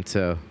it came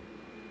to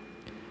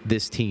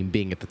this team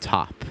being at the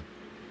top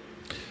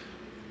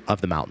of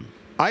the mountain.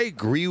 I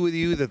agree with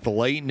you that the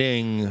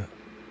Lightning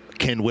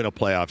can win a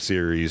playoff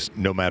series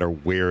no matter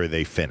where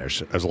they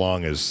finish, as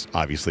long as,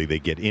 obviously, they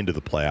get into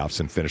the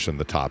playoffs and finish in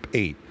the top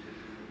 8.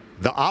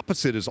 The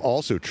opposite is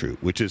also true,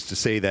 which is to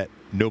say that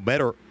no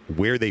matter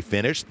where they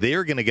finish,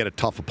 they're going to get a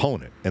tough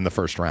opponent in the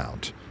first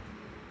round.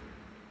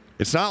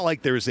 It's not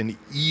like there's an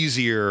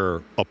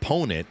easier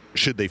opponent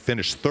should they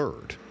finish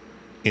 3rd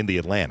in the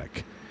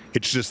Atlantic.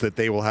 It's just that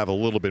they will have a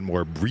little bit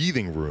more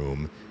breathing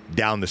room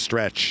down the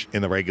stretch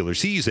in the regular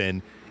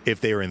season if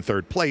they are in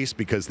 3rd place,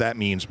 because that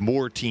means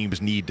more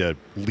teams need to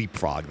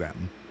leapfrog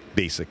them,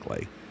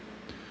 basically.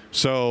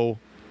 So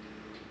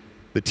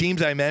the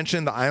teams I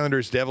mentioned, the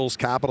Islanders, Devils,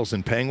 Capitals,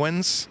 and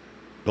Penguins,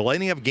 the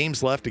Lightning have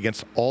games left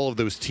against all of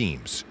those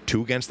teams.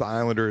 2 against the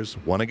Islanders,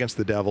 1 against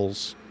the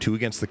Devils, 2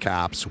 against the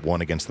Caps, 1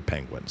 against the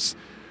Penguins.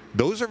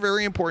 Those are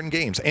very important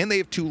games, and they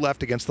have 2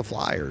 left against the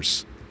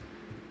Flyers.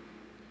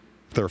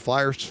 If there are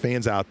Flyers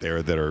fans out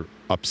there that are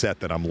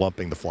upset that I'm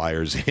lumping the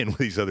Flyers in with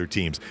these other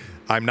teams,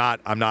 I'm not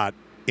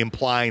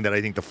implying that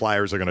I think the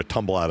Flyers are going to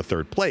tumble out of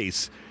 3rd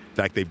place. In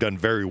fact, they've done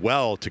very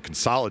well to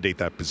consolidate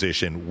that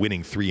position,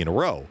 winning 3 in a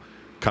row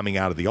coming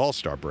out of the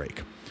All-Star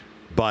break.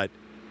 But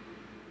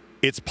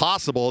it's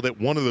possible that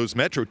one of those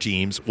Metro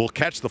teams will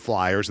catch the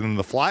Flyers, and then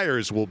the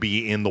Flyers will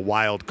be in the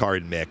wild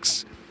card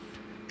mix,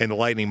 and the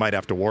Lightning might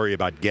have to worry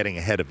about getting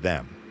ahead of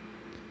them.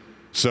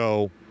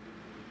 So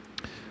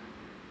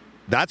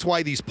that's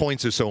why these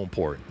points are so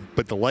important.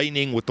 But the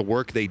Lightning, with the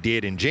work they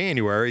did in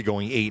January,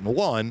 going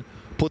 8-1,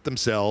 put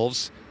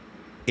themselves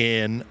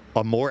in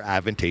a more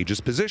advantageous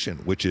position,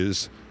 which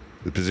is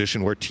the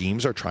position where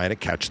teams are trying to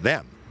catch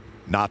them,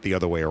 not the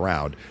other way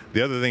around.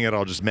 The other thing that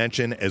I'll just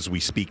mention as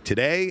we speak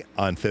today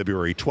on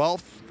February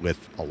 12th,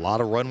 with a lot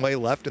of runway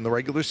left in the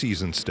regular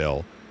season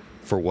still,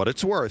 for what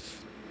it's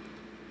worth,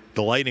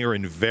 the Lightning are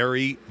in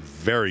very,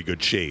 very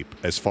good shape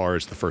as far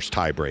as the first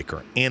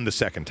tiebreaker and the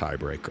second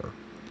tiebreaker.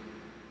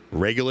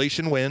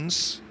 Regulation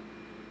wins,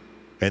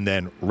 and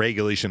then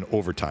regulation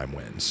overtime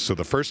wins. So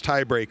the first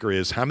tiebreaker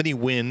is how many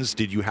wins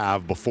did you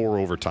have before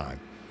overtime?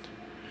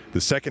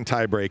 The second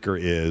tiebreaker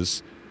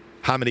is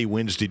how many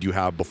wins did you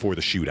have before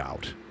the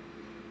shootout?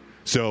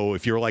 So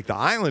if you're like the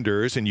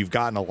Islanders and you've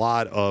gotten a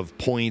lot of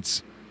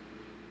points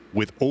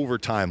with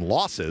overtime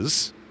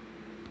losses,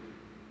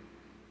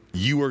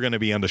 you are going to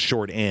be on the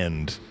short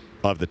end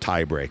of the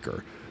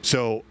tiebreaker.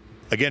 So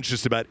against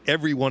just about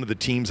every one of the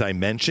teams I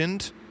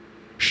mentioned,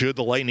 should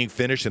the Lightning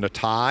finish in a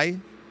tie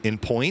in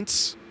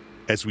points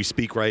as we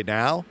speak right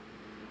now,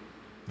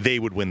 they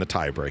would win the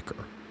tiebreaker.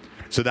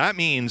 So that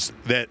means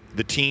that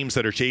the teams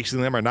that are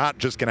chasing them are not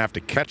just going to have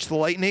to catch the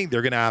Lightning,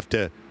 they're going to have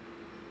to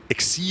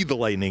exceed the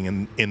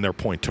Lightning in their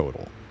point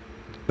total.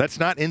 That's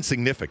not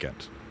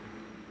insignificant.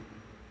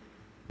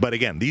 But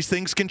again, these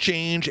things can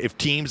change if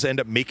teams end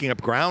up making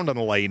up ground on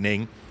the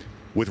Lightning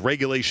with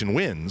regulation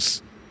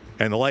wins,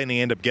 and the Lightning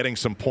end up getting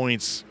some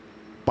points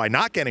by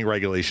not getting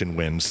regulation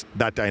wins.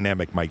 That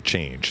dynamic might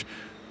change.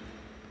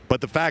 But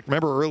the fact,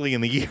 remember early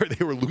in the year,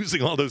 they were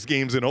losing all those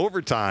games in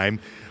overtime.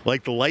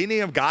 Like, the Lightning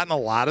have gotten a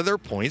lot of their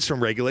points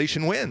from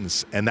regulation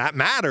wins, and that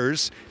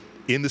matters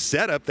in the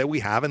setup that we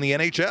have in the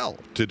NHL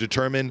to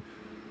determine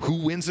who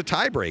wins the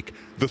tiebreak.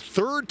 The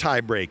third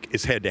tiebreak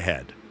is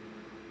head-to-head.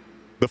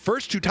 The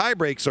first two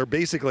tiebreaks are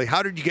basically,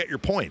 how did you get your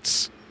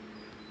points?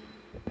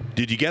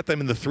 Did you get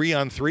them in the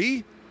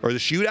 3-on-3 or the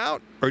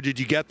shootout, or did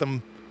you get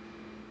them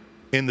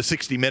in the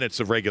 60 minutes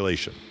of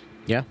regulation?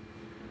 Yeah.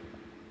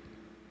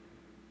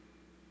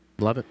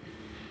 Love it.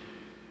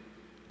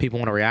 People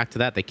want to react to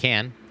that, they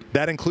can.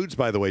 That includes,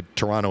 by the way,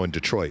 Toronto and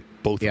Detroit,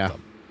 both of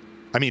them.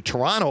 I mean,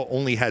 Toronto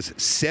only has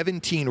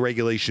 17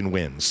 regulation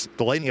wins.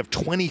 The Lightning have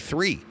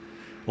 23.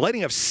 The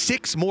Lightning have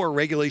 6 more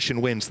regulation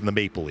wins than the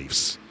Maple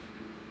Leafs.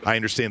 I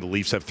understand the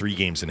Leafs have 3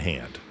 games in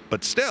hand.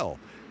 But still,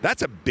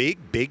 that's a big,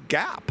 big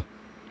gap.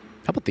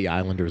 How about the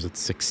Islanders at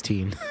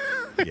 16?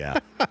 Yeah.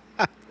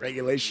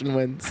 Regulation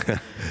wins.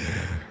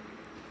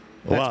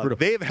 Well,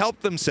 they've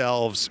helped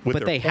themselves with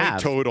their point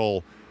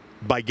total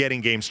by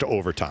getting games to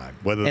overtime,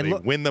 whether they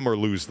win them or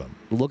lose them.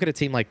 Look at a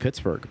team like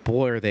Pittsburgh.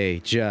 Boy, are they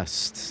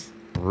just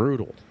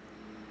brutal.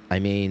 I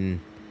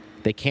mean,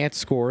 they can't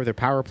score. Their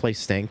power play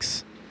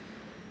stinks.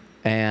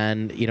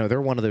 And, you know,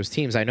 they're one of those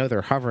teams. I know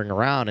they're hovering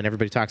around, and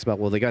everybody talks about,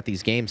 well, they got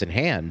these games in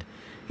hand.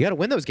 You got to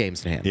win those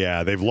games in hand.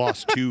 Yeah, they've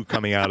lost 2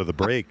 coming out of the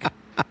break.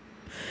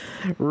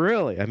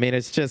 Really? I mean,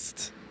 it's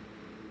just,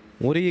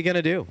 what are you going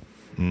to do?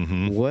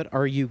 Mm-hmm. What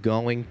are you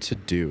going to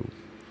do?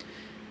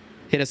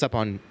 Hit us up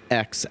on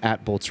X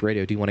at Bolts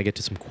Radio. Do you want to get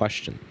to some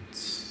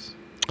questions?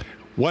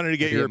 Wanted to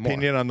get your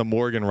opinion on the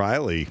Morgan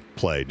Riley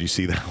play. Did you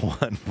see that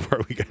one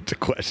before we got to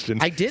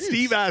questions? I didn't.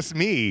 Steve asked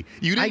me.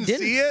 You didn't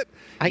see it?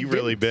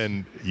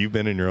 You've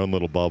been in your own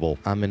little bubble.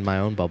 I'm in my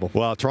own bubble.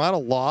 Well, Toronto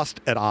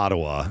lost at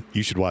Ottawa.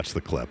 You should watch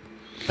the clip.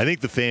 I think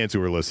the fans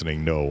who are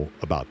listening know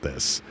about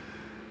this.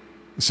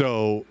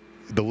 So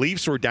the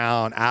Leafs were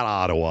down at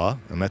Ottawa,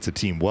 and that's a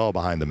team well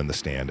behind them in the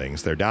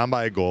standings. They're down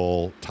by a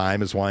goal.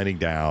 Time is winding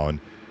down,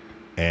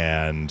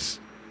 and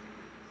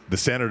the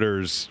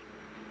Senators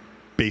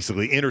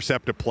basically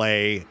intercept a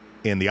play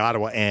in the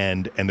Ottawa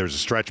end, and there's a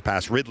stretch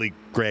pass. Ridley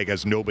Gregg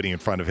has nobody in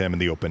front of him in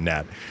the open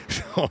net.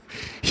 So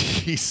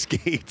he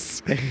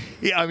skates.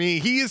 Yeah, I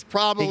mean, he is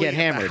probably at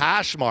the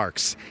hash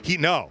marks. He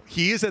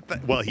is at the,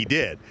 well, he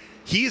did.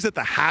 He is at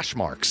the hash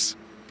marks,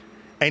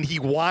 and he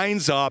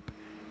winds up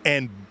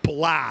and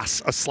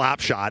blasts a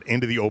slap shot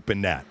into the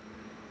open net.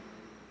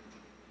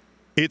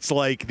 It's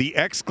like the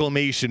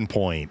exclamation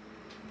point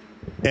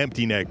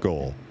empty net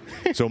goal.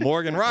 So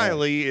Morgan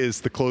Riley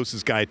is the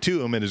closest guy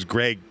to him, and as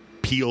Greg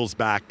peels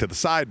back to the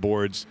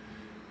sideboards,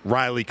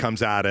 Riley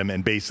comes at him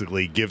and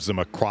basically gives him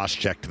a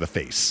cross-check to the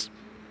face.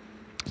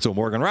 So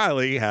Morgan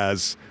Riley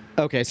has...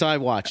 Okay, so I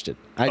watched it.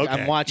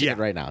 I'm watching it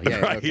right now. Yeah,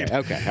 right. Okay,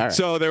 all right.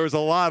 So there was a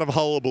lot of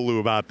hullabaloo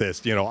about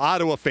this. You know,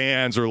 Ottawa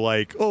fans are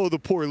like, oh, the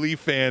poor Leaf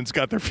fans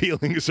got their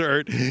feelings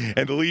hurt.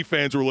 And the Leaf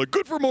fans were like,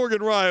 good for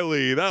Morgan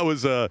Riley. That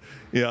was a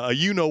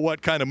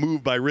you-know-what kind of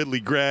move by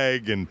Ridley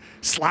Gregg and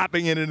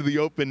slapping it into the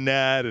open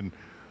net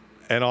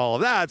and all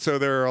of that. So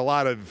there are a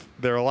lot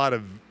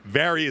of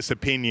various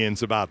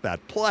opinions about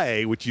that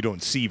play, which you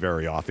don't see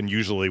very often.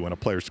 Usually when a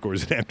player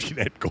scores an empty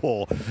net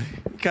goal,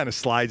 he kind of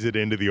slides it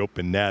into the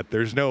open net.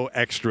 There's no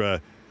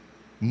extra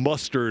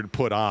mustard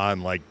put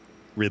on like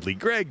Ridley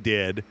Gregg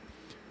did.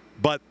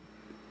 But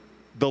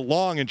the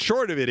long and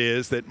short of it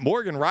is that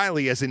Morgan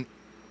Riley has an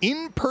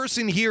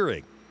in-person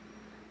hearing,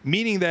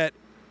 meaning that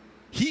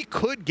he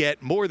could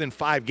get more than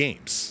 5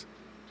 games.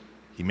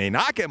 He may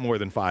not get more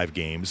than 5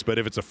 games, but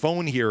if it's a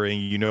phone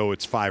hearing, you know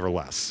it's 5 or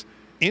less.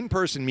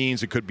 In-person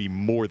means it could be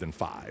more than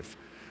 5.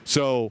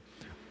 So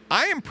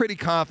I am pretty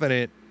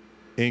confident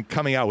in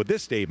coming out with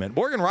this statement.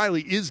 Morgan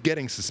Riley is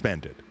getting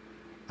suspended.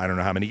 I don't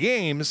know how many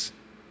games,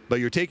 but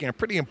you're taking a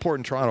pretty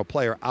important Toronto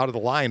player out of the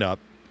lineup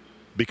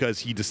because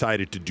he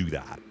decided to do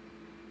that.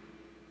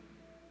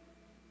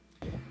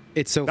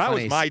 It's so funny.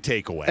 That was my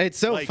takeaway. It's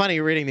so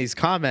funny reading these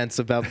comments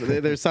about.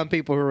 There's some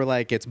people who are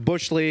like, it's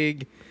Bush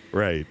League,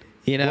 right?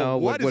 You know,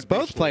 what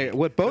both players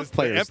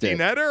the empty did.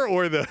 Netter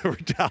or the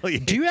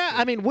retaliation? Do you?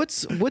 I mean,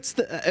 what's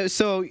the?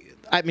 So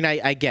I mean,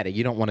 I get it.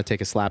 You don't want to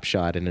take a slap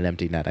shot in an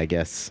empty net, I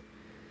guess.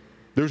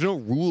 There's no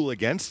rule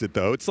against it,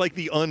 though. It's like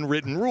the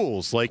unwritten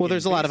rules. Like, well,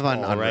 there's a lot of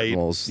unwritten right?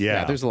 rules.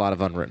 Yeah, there's a lot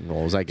of unwritten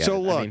rules. I get it.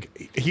 So look, I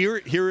mean, here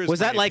is. Was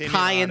that like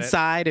high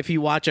inside? If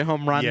you watch a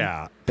home run,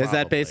 yeah, is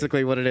that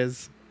basically what it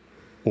is?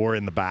 or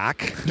in the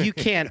back. You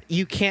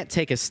can't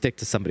take a stick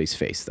to somebody's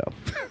face, though.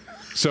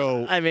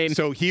 So I mean,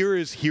 so here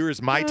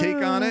is my take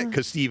on it,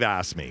 because Steve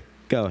asked me.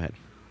 Go ahead.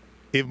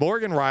 If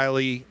Morgan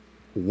Riley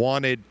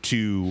wanted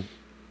to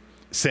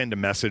send a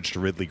message to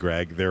Ridley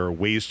Gregg, there are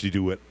ways to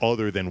do it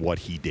other than what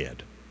he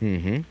did.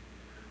 Mm-hmm.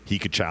 He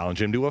could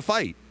challenge him to a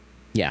fight.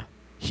 Yeah.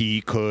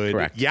 He could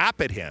Correct. yap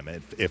at him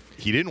if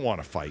he didn't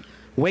want to fight.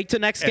 Wait till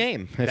next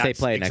game if they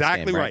play next game.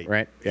 Exactly right.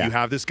 Right? Yeah. You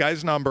have this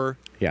guy's number.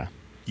 Yeah.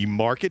 You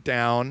mark it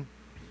down.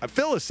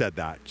 Phil has said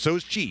that. So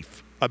is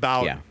Chief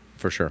about. Yeah,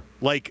 for sure.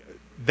 Like,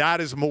 that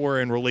is more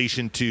in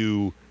relation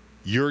to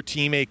your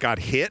teammate got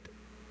hit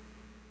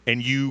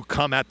and you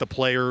come at the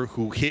player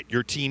who hit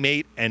your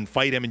teammate and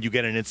fight him and you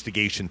get an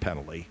instigation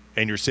penalty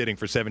and you're sitting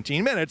for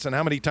 17 minutes. And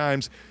how many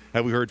times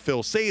have we heard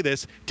Phil say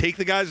this? Take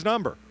the guy's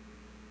number.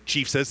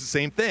 Chief says the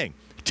same thing.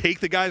 Take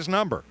the guy's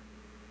number.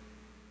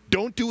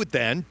 Don't do it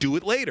then. Do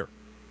it later.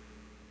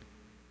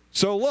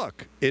 So,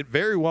 look, it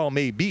very well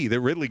may be that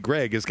Ridley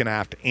Gregg is going to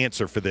have to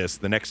answer for this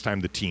the next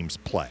time the teams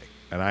play.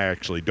 And I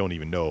actually don't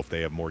even know if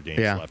they have more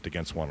games left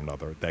against one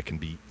another. That can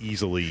be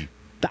easily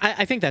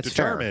I think that's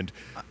determined.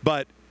 Fair.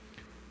 But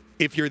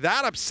if you're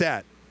that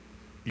upset,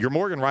 you're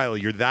Morgan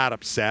Riley, you're that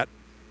upset,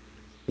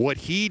 what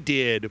he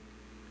did,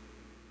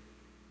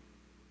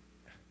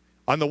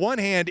 on the one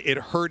hand, it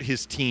hurt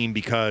his team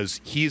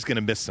because he's going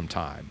to miss some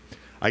time.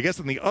 I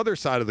guess on the other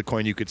side of the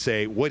coin, you could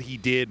say what he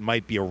did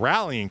might be a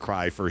rallying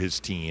cry for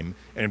his team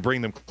and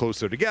bring them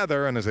closer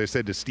together. And as I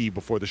said to Steve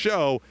before the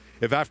show,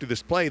 if after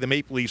this play the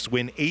Maple Leafs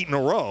win 8 in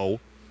a row,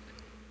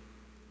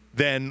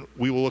 then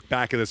we will look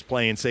back at this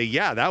play and say,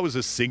 yeah, that was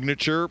a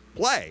signature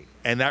play,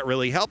 and that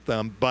really helped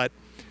them. But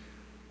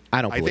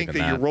I don't. I think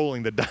that you're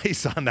rolling the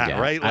dice on that,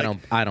 right? Like,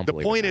 I don't. The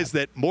point is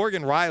that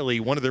Morgan Riley,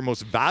 one of their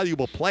most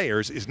valuable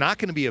players, is not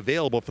going to be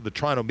available for the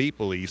Toronto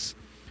Maple Leafs,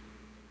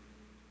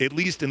 at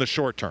least in the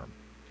short term.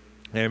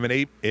 And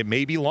it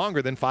may be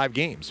longer than 5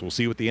 games. We'll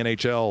see what the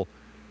NHL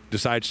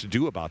decides to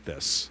do about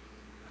this.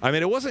 I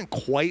mean, it wasn't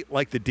quite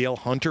like the Dale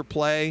Hunter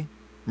play.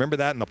 Remember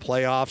that in the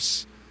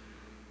playoffs?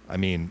 I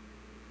mean,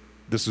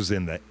 this was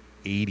in the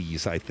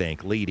 80s, I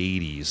think, late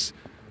 80s.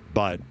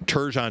 But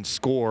Turgeon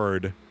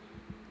scored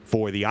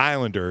for the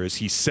Islanders.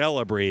 He's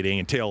celebrating,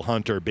 and Dale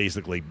Hunter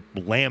basically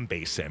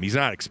lambastes him. He's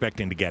not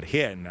expecting to get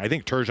hit. And I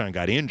think Turgeon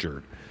got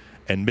injured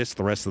and missed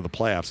the rest of the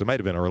playoffs. It might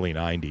have been early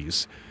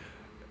 90s.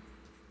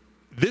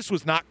 This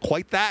was not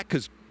quite that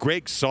because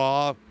Gregg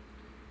saw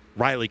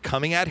Riley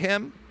coming at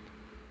him,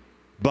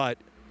 but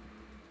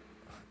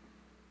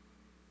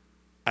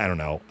I don't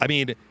know. I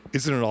mean,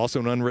 isn't it also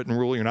an unwritten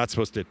rule you're not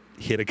supposed to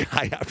hit a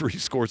guy after he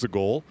scores a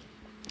goal?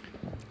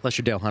 Unless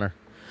you're Dale Hunter.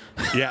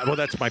 Yeah, well,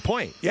 that's my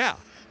point. Yeah.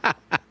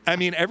 I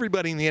mean,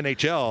 everybody in the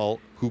NHL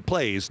who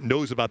plays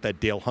knows about that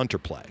Dale Hunter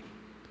play.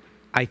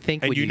 I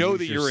think, and you know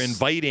that you're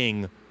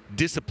inviting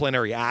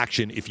disciplinary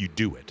action if you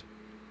do it.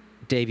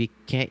 Dave, you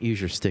can't use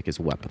your stick as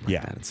a weapon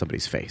like that in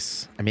somebody's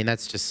face. I mean,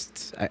 that's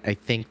just, I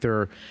think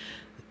they're,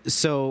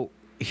 so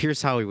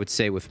here's how we would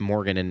say with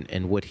Morgan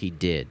and what he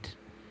did.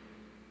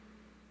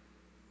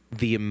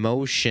 The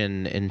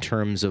emotion in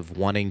terms of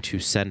wanting to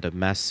send a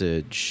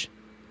message,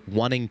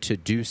 wanting to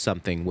do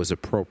something was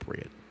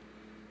appropriate.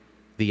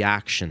 The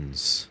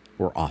actions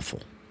were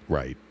awful.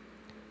 Right.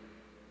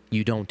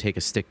 You don't take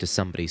a stick to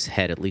somebody's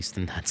head, at least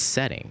in that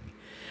setting.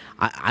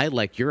 I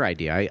like your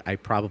idea. I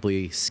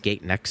probably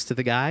skate next to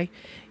the guy.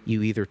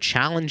 You either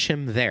challenge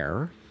him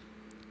there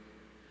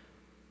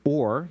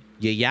or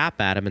you yap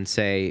at him and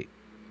say,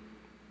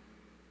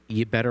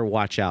 you better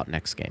watch out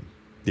next game.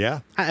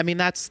 Yeah. I mean,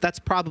 that's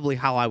probably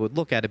how I would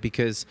look at it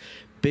because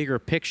bigger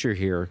picture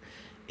here,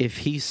 if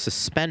he's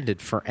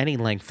suspended for any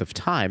length of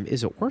time,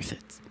 is it worth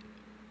it?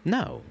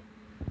 No.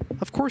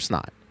 Of course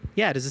not.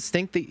 Yeah, does it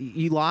stink that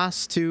you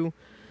lost to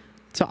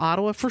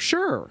Ottawa? For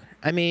sure.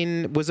 I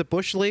mean, was it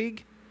Bush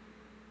League?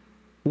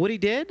 What he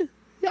did?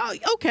 Yeah,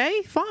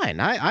 okay,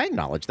 fine. I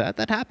acknowledge that.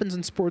 That happens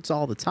in sports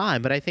all the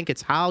time. But I think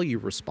it's how you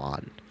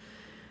respond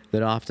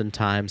that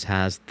oftentimes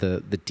has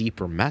the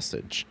deeper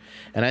message.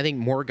 And I think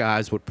more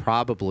guys would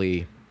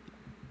probably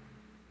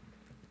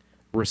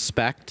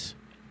respect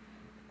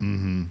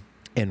and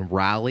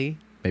rally,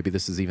 maybe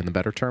this is even the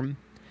better term,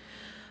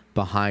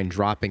 behind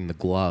dropping the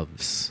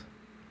gloves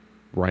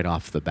right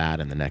off the bat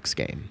in the next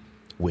game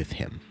with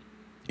him,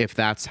 if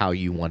that's how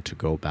you want to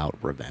go about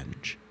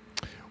revenge.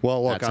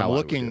 Well, look, I'm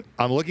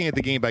looking at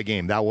the game by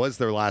game. That was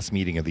their last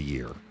meeting of the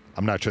year.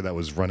 I'm not sure that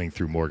was running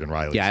through Morgan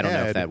Riley's Yeah, I don't know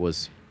head if that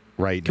was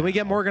right. Can we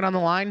get Morgan on the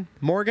line?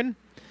 Morgan?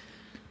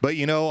 But,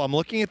 you know, I'm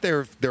looking at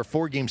their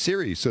 4-game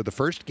series. So the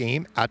first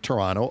game at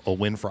Toronto, a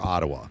win for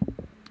Ottawa.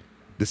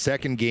 The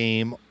second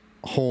game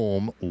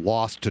home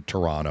lost to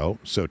Toronto.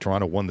 So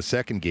Toronto won the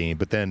second game,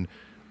 but then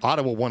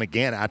Ottawa won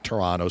again at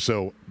Toronto.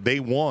 So they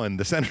won.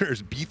 The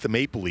Senators beat the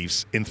Maple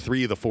Leafs in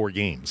 3 of the 4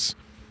 games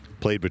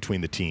played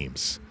between the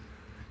teams.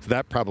 So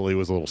that probably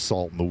was a little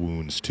salt in the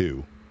wounds,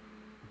 too.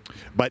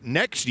 But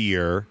next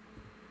year,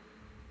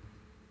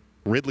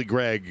 Ridley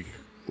Gregg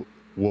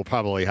will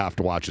probably have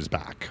to watch his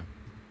back.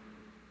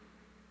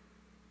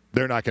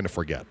 They're not going to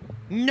forget.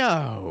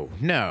 No.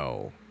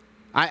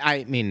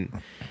 I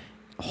mean,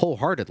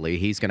 wholeheartedly,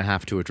 he's going to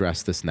have to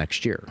address this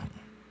next year.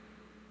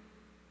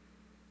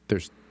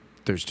 There's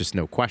just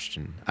no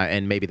question.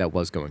 And maybe that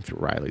was going through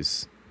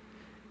Riley's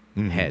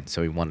head,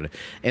 so he wanted to.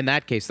 In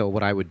that case, though,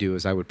 what I would do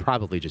is I would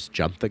probably just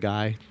jump the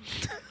guy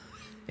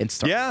and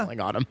start yelling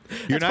on him.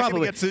 You're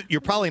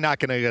probably not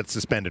going to get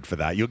suspended for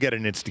that. You'll get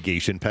an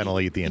instigation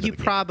penalty at the end of the game.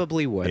 You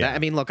probably would. Yeah. I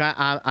mean, look,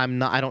 I'm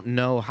not. I don't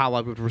know how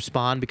I would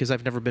respond because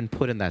I've never been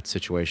put in that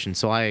situation,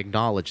 so I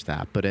acknowledge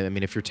that. But I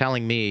mean, if you're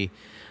telling me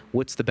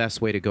what's the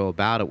best way to go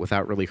about it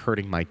without really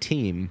hurting my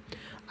team,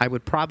 I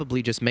would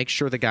probably just make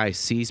sure the guy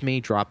sees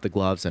me, drop the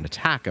gloves, and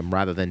attack him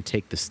rather than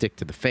take the stick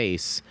to the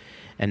face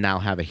and now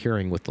have a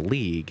hearing with the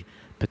league,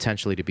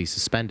 potentially to be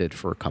suspended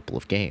for a couple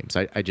of games.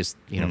 I just,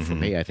 for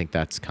me, I think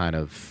that's kind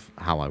of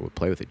how I would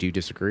play with it. Do you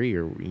disagree,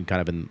 or are you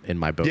kind of in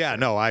my boat? Yeah,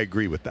 no, I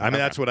agree with that. I mean,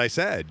 that's what I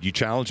said. You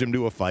challenge him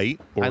to a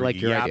fight, or I like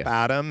you your yap idea.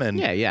 at him, and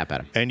yap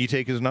at him, and you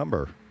take his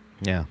number.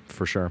 Yeah,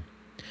 for sure.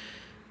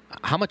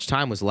 How much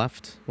time was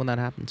left when that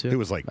happened, too? It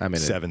was like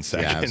 7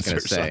 seconds or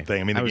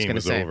something. I mean, the game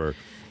was over.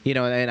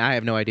 And I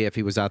have no idea if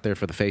he was out there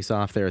for the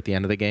face-off there at the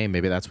end of the game.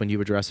 Maybe that's when you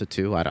address it,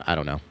 too. I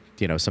don't know.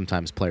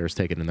 Sometimes players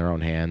take it in their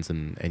own hands,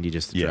 and you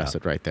just address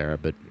it right there.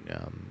 But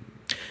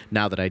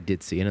now that I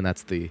did see it, and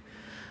that's the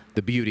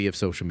beauty of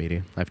social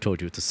media. I've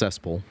told you it's a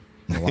cesspool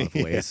in a lot of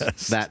ways.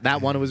 Yes.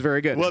 That one was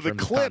very good. Well, the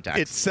clip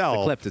itself.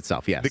 The clip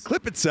itself, yes. The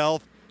clip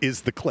itself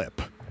is the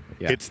clip.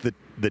 Yeah. It's the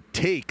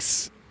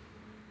takes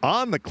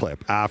on the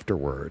clip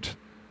afterward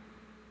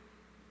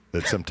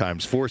that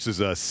sometimes forces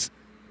us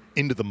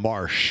into the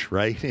marsh,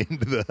 right?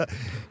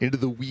 into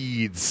the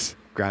weeds.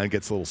 Ground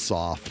gets a little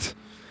soft.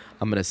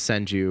 I'm going to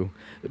send you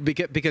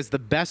because the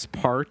best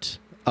part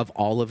of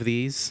all of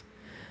these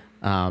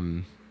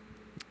of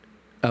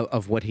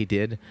what he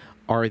did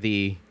are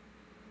the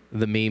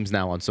memes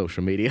now on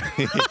social media.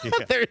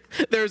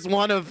 There's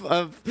one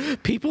of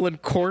people in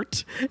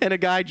court and a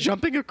guy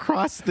jumping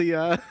across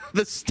the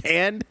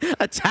stand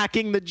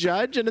attacking the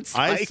judge, and it's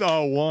I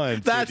saw one.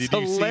 That's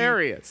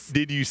hilarious.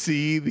 Did you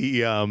see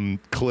the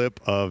clip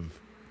of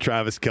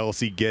Travis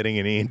Kelce getting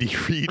in Andy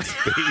Reid's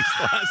face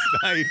last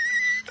night?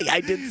 I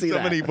did see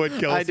Somebody put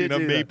Kelce in a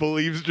Maple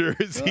Leafs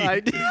jersey. I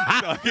did.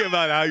 Talking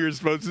about how you're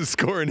supposed to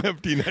score an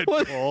empty net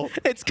goal.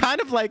 It's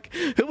kind of like,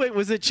 wait,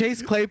 was it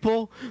Chase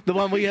Claypool, the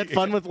one we had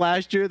fun with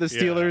last year, the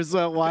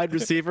Steelers wide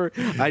receiver?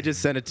 I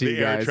just sent it to you guys.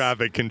 The air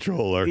traffic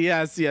controller.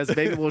 Yes.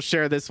 Maybe we'll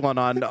share this one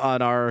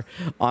on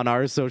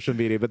our social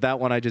media. But that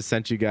one I just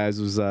sent you guys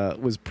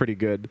was pretty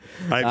good.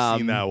 I've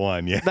seen that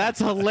one. Yeah, that's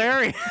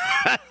hilarious.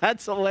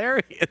 That's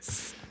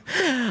hilarious.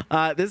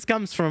 This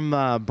comes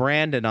from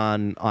Brandon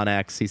on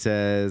X. He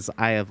says,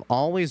 I have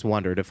always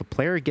wondered if a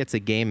player gets a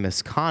game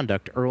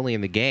misconduct early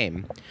in the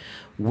game,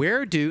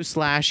 where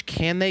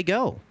can they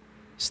go?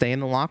 Stay in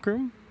the locker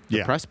room?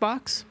 The press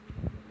box?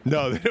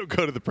 No, they don't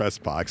go to the press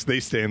box. They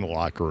stay in the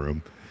locker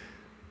room.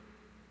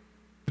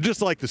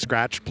 Just like the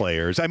scratch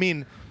players. I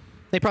mean,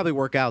 they probably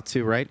work out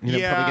too, right? Probably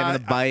get on the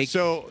bike.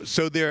 So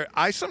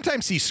I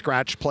sometimes see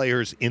scratch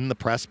players in the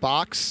press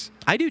box.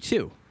 I do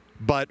too.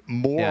 But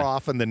more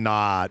often than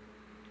not,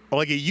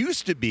 like it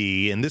used to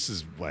be, and this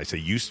is what I say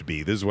used to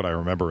be, this is what I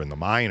remember in the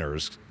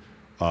minors.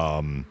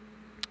 And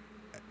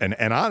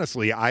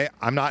honestly,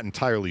 I'm not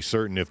entirely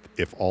certain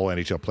if all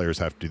NHL players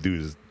have to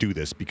do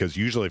this, because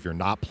usually if you're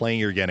not playing,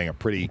 you're getting a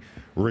pretty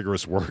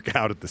rigorous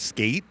workout at the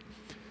skate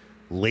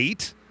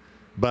late.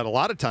 But a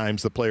lot of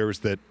times the players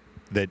that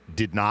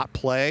did not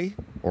play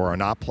or are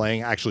not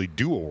playing actually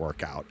do a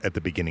workout at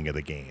the beginning of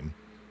the game.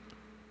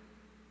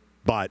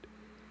 But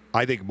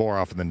I think more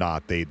often than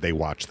not, they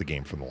watch the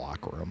game from the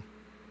locker room.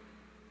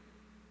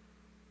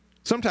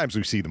 Sometimes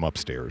we see them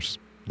upstairs,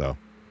 though.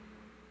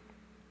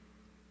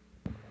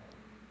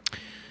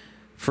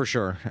 For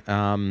sure.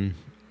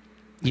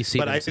 You see,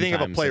 but I think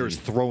if a player's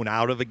thrown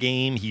out of a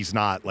game, he's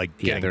not like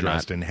getting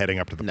dressed and heading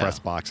up to the press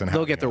box and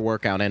they'll get their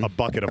workout in a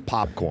bucket of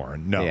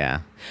popcorn. No.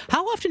 Yeah.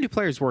 How often do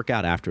players work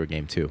out after a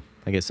game too?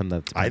 I guess some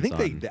of that. I think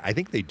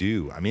they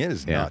do. I mean, it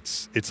is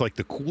nuts. It's like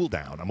the cool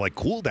down. I'm like,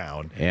 cool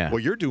down. Yeah.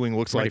 What you're doing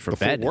looks like the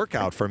full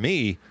workout for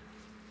me.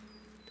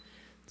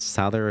 It's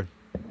how they're.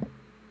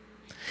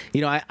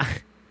 I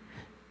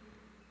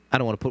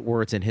don't want to put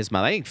words in his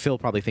mouth. I think Phil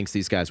probably thinks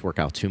these guys work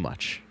out too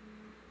much.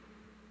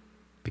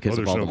 Because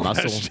of all the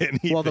muscle.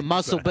 Well, the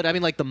muscle, but I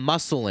mean, like the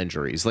muscle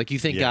injuries. Like you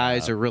think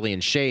guys are really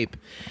in shape.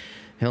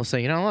 He'll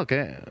say, look,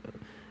 it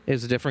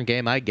was a different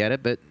game. I get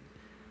it, but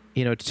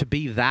to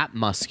be that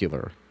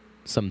muscular,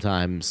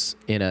 sometimes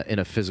in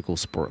a physical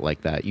sport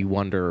like that, you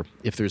wonder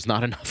if there's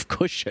not enough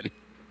cushion,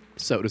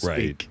 so to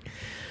speak,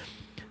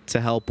 to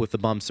help with the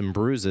bumps and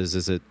bruises.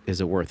 Is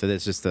it worth it?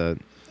 It's just a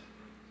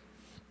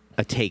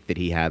take that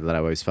he had that I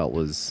always felt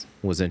was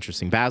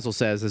interesting. Basil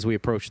says, as we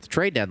approach the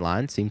trade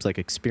deadline, seems like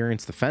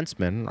experienced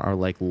defensemen are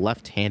like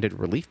left-handed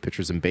relief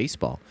pitchers in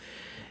baseball.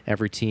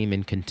 Every team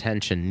in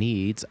contention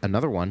needs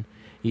another one.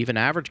 Even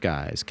average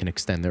guys can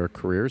extend their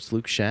careers.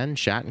 Luke Schenn,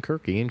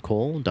 Shattenkirk, Ian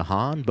Cole,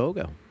 DeHaan,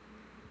 Bogo.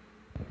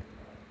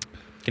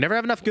 You never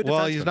have enough good defensemen.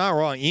 Well, he's not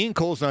wrong. Ian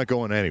Cole's not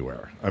going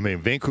anywhere. I mean,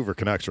 Vancouver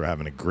Canucks are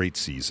having a great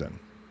season.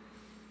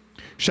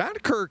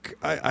 Shattenkirk,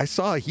 I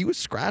saw he was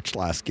scratched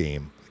last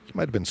game. He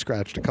might have been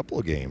scratched a couple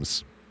of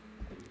games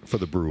for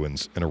the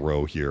Bruins in a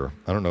row here.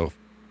 I don't know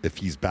if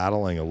he's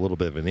battling a little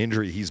bit of an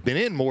injury. He's been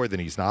in more than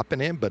he's not been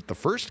in, but the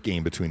first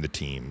game between the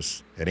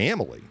teams at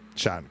Amalie,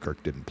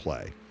 Shattenkirk didn't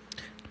play.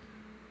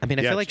 I mean,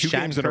 I feel like two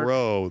games in a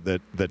row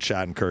that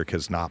Shattenkirk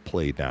has not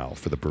played now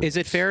for the Bruins. Is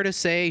it fair to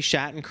say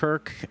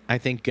Shattenkirk, I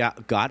think,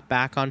 got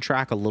back on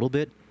track a little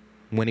bit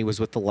when he was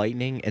with the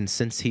Lightning, and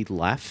since he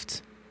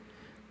left,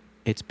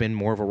 it's been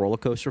more of a roller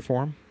coaster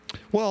for him?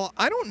 Well,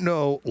 I don't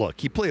know.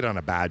 Look, he played on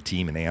a bad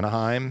team in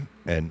Anaheim,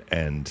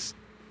 and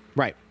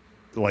right.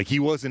 Like he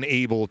wasn't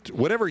able to,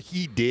 whatever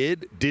he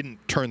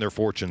didn't turn their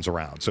fortunes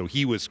around. So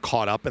he was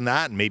caught up in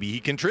that, and maybe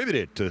he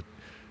contributed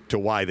to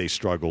why they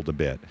struggled a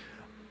bit.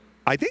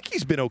 I think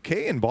he's been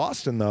okay in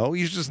Boston, though.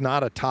 He's just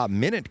not a top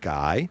minute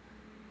guy.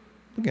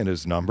 Look at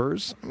his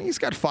numbers. I mean, he's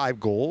got 5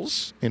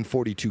 goals in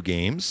 42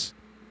 games.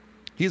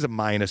 He's a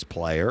minus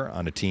player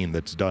on a team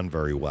that's done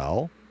very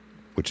well,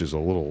 which is a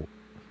little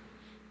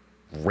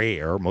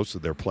rare. Most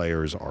of their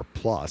players are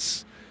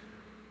plus.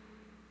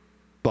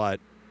 But,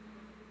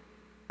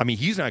 I mean,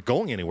 he's not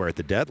going anywhere at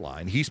the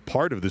deadline. He's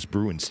part of this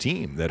Bruins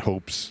team that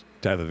hopes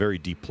to have a very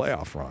deep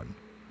playoff run.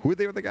 Who are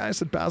the other guys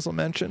that Basil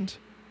mentioned?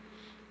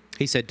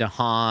 He said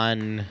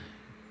DeHaan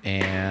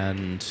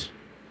and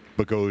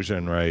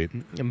Bogosian, right?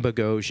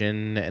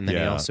 Bogosian, and then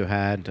he also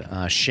had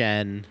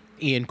Shen,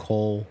 Ian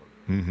Cole.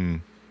 Mm-hmm.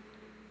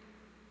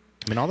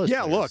 I mean, all those.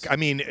 Yeah, look, I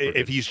mean,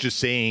 if he's just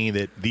saying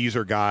that these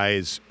are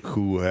guys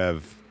who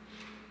have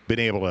been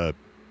able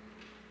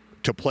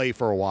to play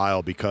for a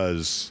while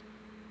because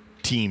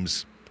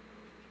teams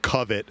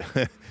covet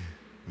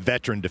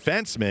veteran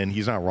defensemen,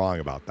 he's not wrong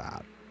about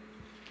that.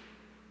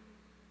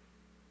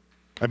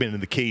 I mean, in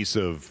the case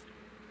of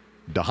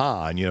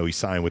DeHaan, he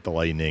signed with the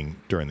Lightning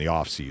during the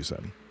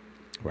offseason.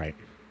 Right.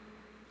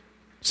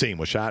 Same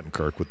with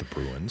Shattenkirk with the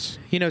Bruins.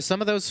 Some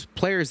of those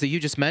players that you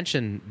just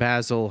mentioned,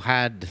 Basil,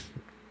 had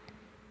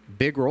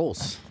big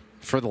roles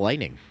for the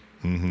Lightning.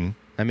 Mm-hmm.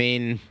 I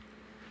mean,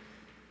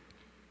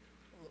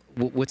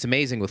 what's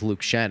amazing with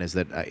Luke Shen is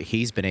that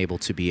he's been able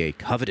to be a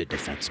coveted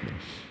defenseman.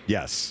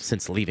 Yes.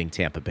 Since leaving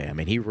Tampa Bay. I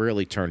mean, he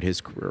really turned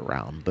his career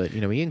around. But,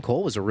 Ian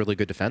Cole was a really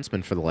good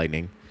defenseman for the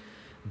Lightning.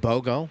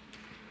 Bogo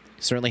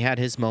certainly had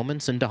his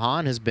moments, and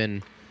DeHaan has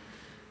been,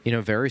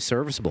 very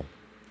serviceable.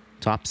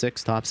 Top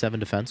 6, top 7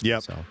 defenseman.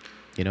 Yep.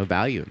 So,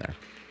 value in there.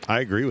 I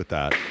agree with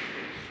that.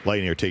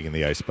 Lightning are taking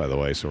the ice, by the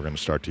way, so we're going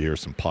to start to hear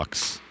some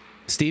pucks.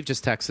 Steve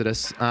just texted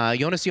us.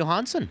 Jonas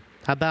Johansson,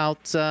 how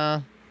about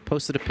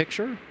posted a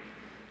picture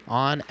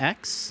on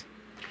X?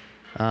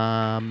 He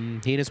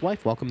and his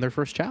wife welcomed their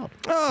first child.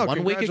 Oh,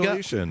 1 week ago.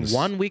 congratulations.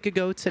 1 week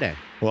ago today.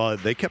 Well,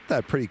 they kept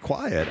that pretty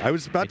quiet. I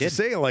was about to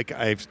say,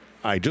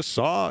 I just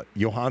saw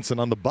Johansson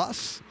on the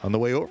bus on the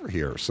way over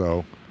here,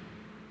 so.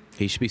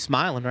 He should be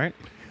smiling, right?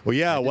 Well,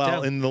 yeah,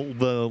 in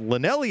the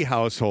Linnelli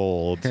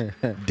household,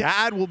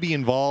 Dad will be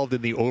involved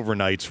in the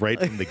overnights right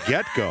from the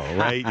get-go,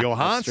 right?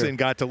 Johansson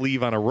got to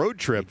leave on a road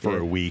trip for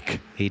a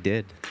week. He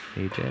did.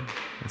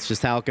 It's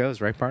just how it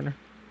goes, right, partner?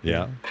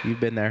 Yeah.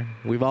 You've been there.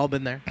 We've all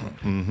been there.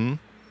 Mm-hmm.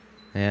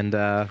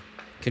 And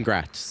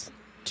congrats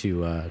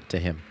to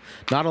him.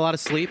 Not a lot of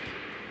sleep,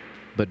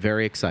 but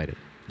very excited.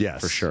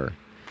 Yes. For sure.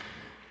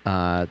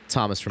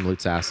 Thomas from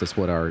Lutz asked us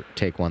what our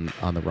take on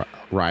the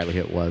Riley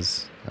hit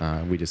was.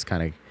 We just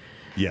kind of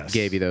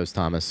gave you those,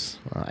 Thomas.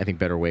 I think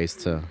better ways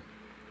to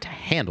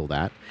handle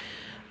that.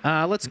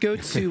 Let's go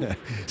to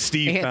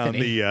Steve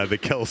Anthony. Found the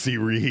Kelsey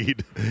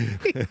Reed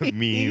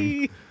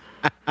meme.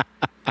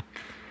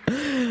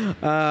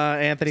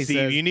 Anthony Steve,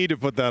 says, you need to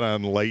put that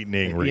on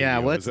Lightning Radio. Yeah,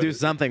 let's do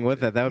something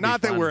with it. That would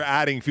not be fun. that we're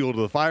adding fuel to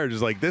the fire,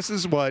 just like this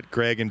is what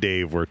Greg and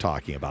Dave were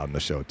talking about in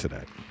the show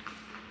today.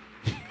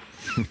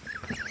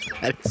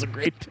 That is a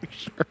great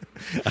picture.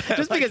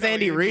 Just because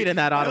Andy Reid in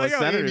that Ottawa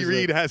Senators. Andy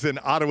Reid has an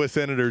Ottawa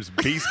Senators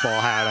baseball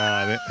hat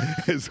on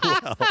as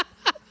well.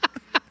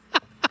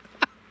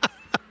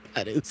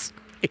 That is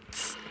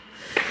great.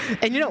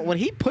 And when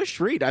he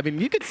pushed Reid, I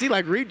mean, you could see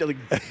Reid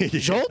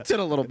jolted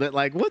a little bit.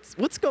 Like,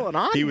 what's going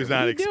on? He was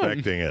not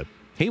expecting it.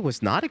 He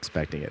was not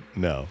expecting it.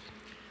 No.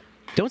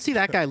 Don't see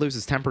that guy lose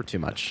his temper too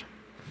much.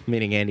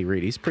 Meaning Andy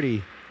Reid. He's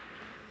pretty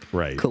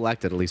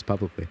collected, at least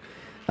publicly.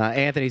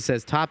 Anthony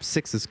says, top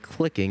 6 is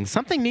clicking.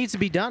 Something needs to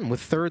be done with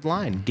third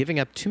line, giving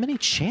up too many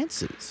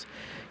chances.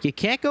 You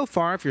can't go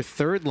far if your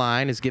third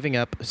line is giving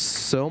up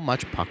so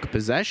much puck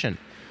possession.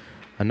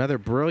 Another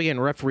brilliant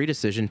referee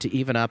decision to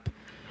even up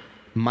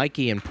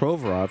Mikey and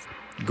Provorov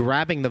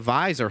grabbing the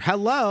visor.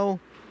 Hello.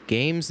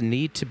 Games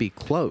need to be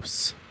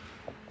close.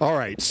 All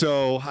right,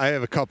 so I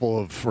have a couple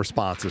of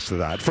responses to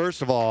that.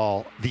 First of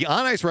all, the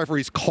on-ice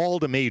referees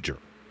called a major.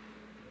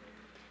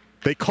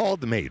 They called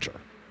the major.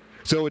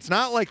 So it's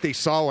not like they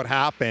saw what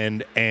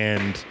happened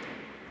and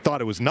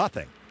thought it was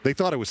nothing. They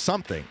thought it was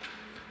something.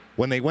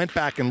 When they went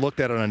back and looked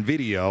at it on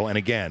video, and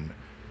again,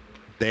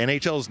 the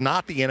NHL is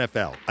not the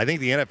NFL. I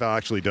think the NFL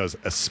actually does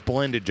a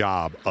splendid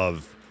job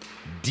of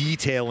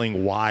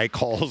detailing why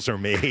calls are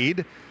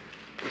made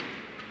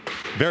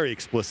very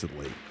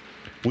explicitly.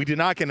 We did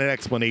not get an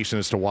explanation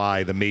as to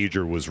why the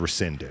major was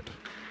rescinded.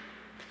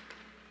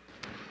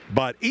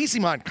 But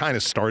Easymont kind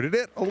of started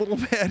it a little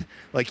bit.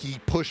 Like, he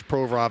pushed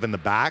Provorov in the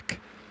back,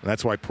 and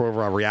that's why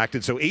Provorov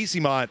reacted. So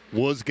Easymont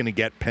was going to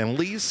get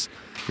penalties.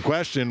 The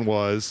question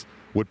was,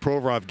 would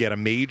Provorov get a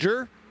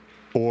major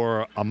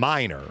or a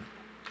minor,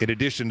 in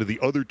addition to the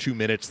other 2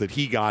 minutes that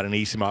he got and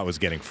Easymont was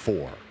getting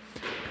 4?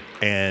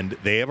 And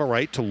they have a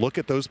right to look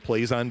at those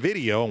plays on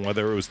video, and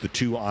whether it was the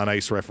 2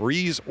 on-ice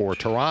referees or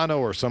Toronto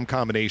or some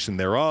combination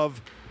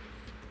thereof,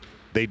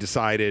 they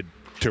decided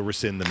to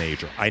rescind the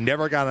major. I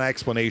never got an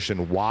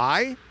explanation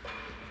why,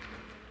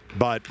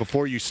 but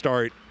before you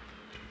start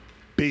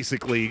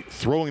basically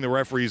throwing the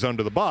referees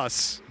under the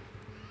bus,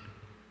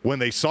 when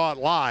they saw it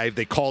live,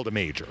 they called a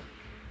major.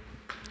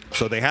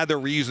 So they had their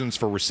reasons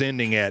for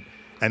rescinding it,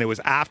 and it was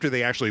after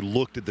they actually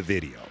looked at the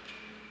video.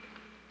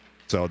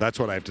 So that's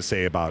what I have to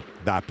say about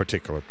that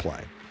particular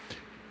play.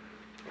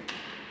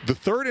 The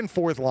third and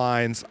fourth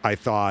lines, I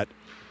thought,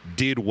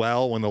 did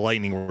well when the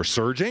Lightning were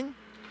surging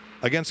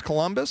against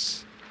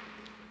Columbus.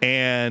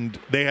 And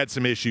they had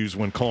some issues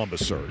when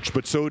Columbus surged.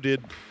 But so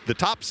did the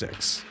top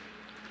 6.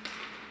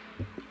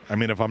 I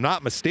mean, if I'm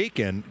not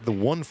mistaken, the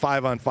 1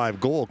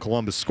 5-on-5 goal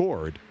Columbus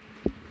scored,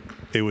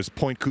 it was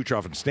Point,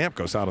 Kucherov, and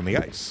Stamkos out on the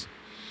ice.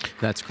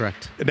 That's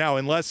correct. Now,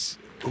 unless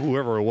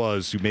whoever it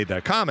was who made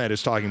that comment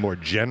is talking more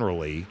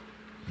generally,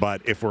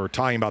 but if we're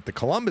talking about the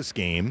Columbus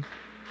game,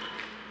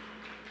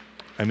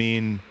 I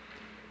mean,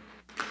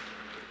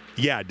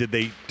 yeah, did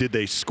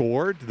they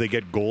score? Did they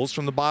get goals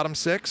from the bottom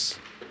 6?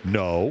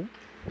 No.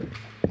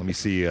 Let me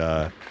see.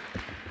 I'm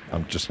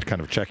just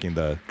kind of checking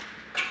the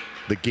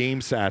game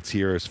stats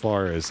here as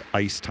far as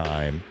ice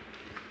time.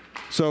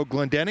 So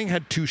Glendening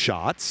had 2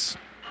 shots.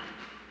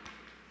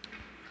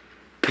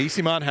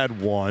 Easymont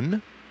had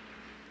 1.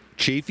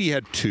 Chafee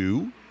had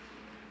 2.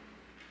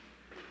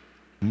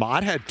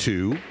 Mott had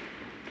 2.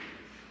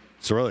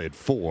 Cirelli had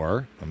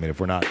 4. I mean, if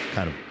we're not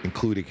kind of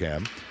including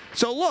him.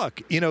 So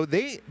look,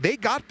 they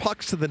got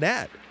pucks to the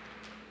net.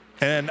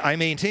 And I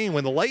maintain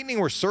when the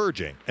Lightning were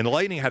surging, and the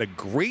Lightning had a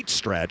great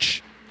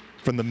stretch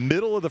from the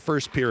middle of the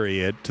first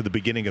period to the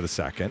beginning of the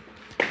second,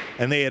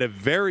 and they had a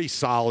very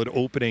solid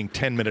opening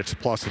 10 minutes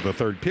plus of the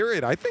third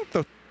period, I think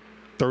the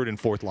third and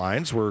fourth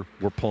lines were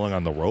pulling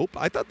on the rope.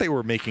 I thought they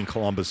were making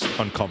Columbus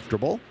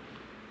uncomfortable.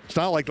 It's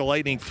not like the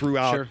Lightning threw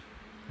out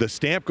the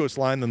Stamkos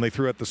line, then they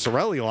threw out the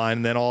Cirelli line,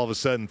 and then all of a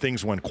sudden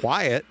things went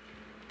quiet.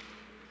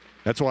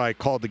 That's why I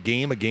called the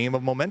game a game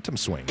of momentum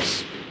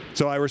swings.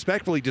 So I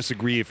respectfully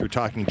disagree if you're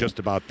talking just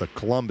about the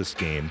Columbus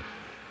game.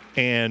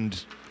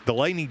 And the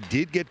Lightning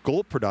did get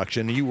goal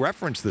production, and you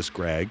referenced this,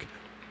 Greg,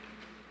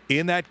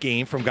 in that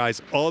game from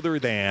guys other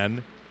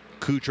than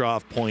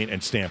Kucherov, Point,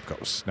 and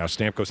Stamkos. Now,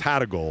 Stamkos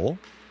had a goal.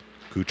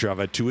 Kucherov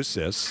had 2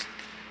 assists.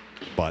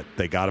 But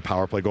they got a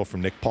power play goal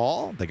from Nick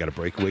Paul. They got a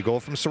breakaway goal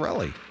from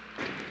Cirelli.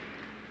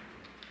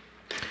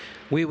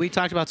 We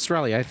talked about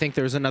Cirelli. I think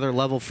there's another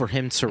level for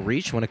him to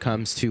reach when it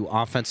comes to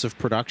offensive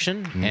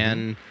production. Mm-hmm.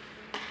 And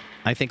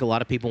I think a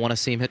lot of people want to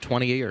see him hit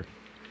 20 a year.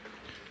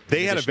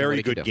 They had a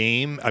very good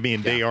game. I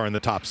mean, they are in the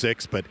top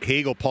 6, but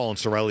Hagel, Paul, and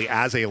Cirelli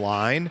as a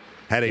line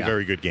had a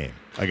very good game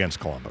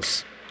against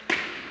Columbus.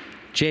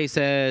 Jay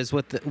says,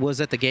 was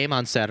at the game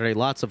on Saturday.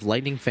 Lots of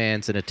Lightning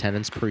fans in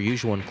attendance per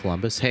usual in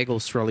Columbus. Hagel,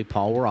 Cirelli,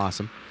 Paul were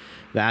awesome.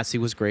 Vasi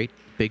was great.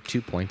 Big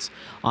 2 points.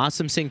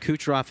 Awesome seeing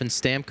Kucherov and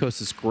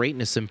Stamkos'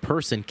 greatness in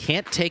person.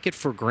 Can't take it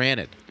for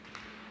granted.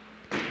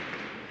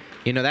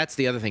 That's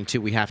the other thing,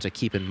 too, we have to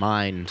keep in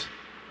mind.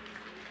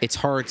 It's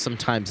hard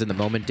sometimes in the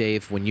moment,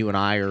 Dave, when you and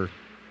I are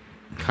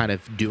kind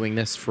of doing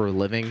this for a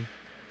living.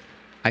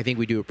 I think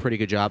we do a pretty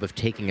good job of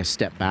taking a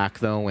step back,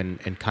 though,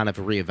 and kind of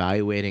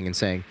reevaluating and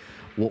saying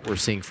what we're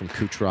seeing from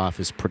Kucherov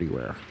is pretty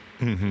rare.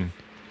 Mm-hmm.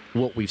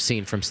 What we've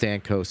seen from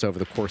Stamkos over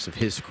the course of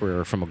his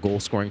career from a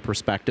goal-scoring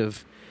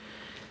perspective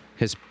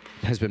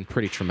has been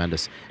pretty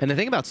tremendous. And the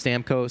thing about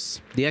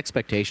Stamkos, the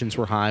expectations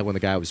were high when the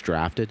guy was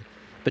drafted.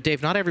 But,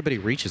 Dave, not everybody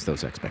reaches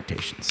those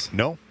expectations.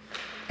 No.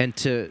 And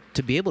to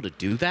be able to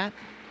do that,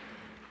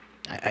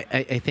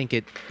 I think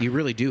you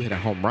really do hit a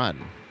home run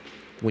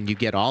when you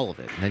get all of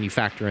it. And then you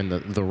factor in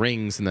the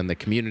rings and then the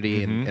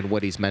community and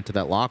what he's meant to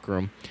that locker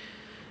room.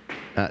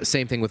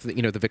 Same thing with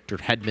the Victor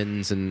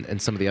Hedmans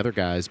and some of the other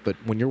guys. But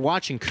when you're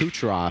watching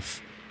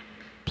Kucherov,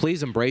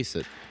 please embrace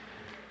it.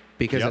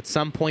 Because at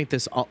some point,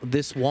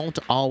 this won't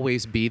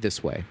always be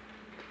this way.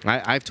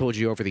 I've told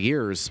you over the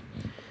years,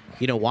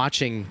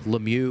 watching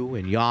Lemieux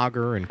and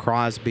Yager and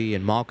Crosby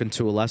and Malkin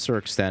to a lesser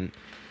extent,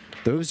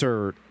 those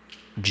are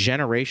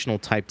generational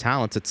type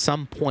talents. At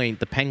some point,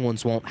 the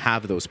Penguins won't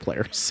have those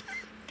players.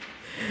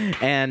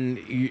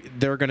 And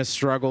they're going to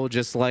struggle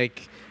just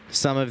like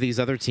some of these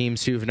other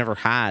teams who've never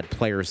had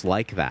players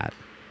like that.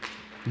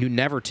 You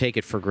never take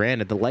it for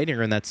granted. The Lightning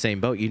are in that same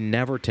boat. You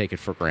never take it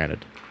for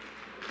granted.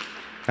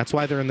 That's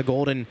why they're in the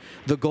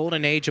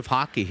golden age of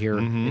hockey here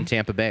in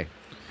Tampa Bay.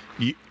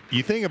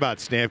 You think about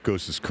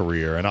Stamkos'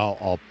 career, and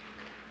I'll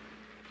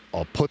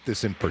put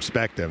this in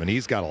perspective, and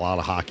he's got a lot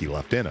of hockey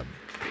left in him.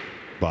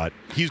 but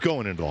he's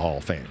going into the Hall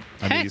of Fame.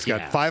 I mean, Heck he's yeah.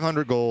 got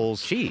 500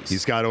 goals. Jeez.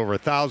 He's got over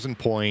 1,000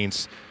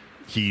 points.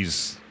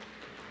 He's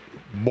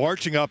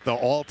marching up the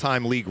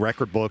all-time league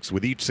record books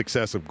with each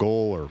successive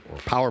goal or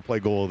power play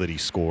goal that he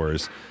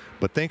scores.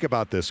 But think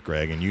about this,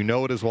 Greg, and you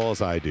know it as well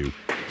as I do.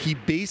 He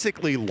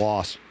basically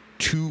lost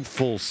 2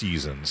 full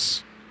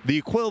seasons, the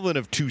equivalent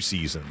of 2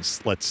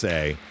 seasons, let's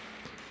say,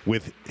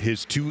 with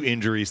his 2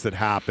 injuries that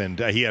happened.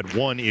 He had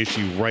one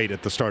issue right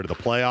at the start of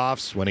the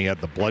playoffs when he had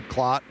the blood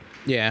clot.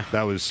 Yeah.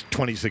 That was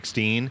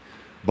 2016.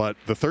 But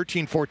the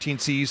 13-14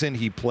 season,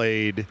 he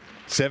played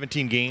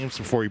 17 games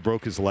before he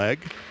broke his leg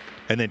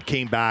and then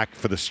came back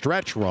for the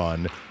stretch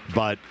run.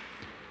 But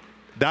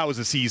that was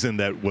a season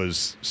that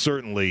was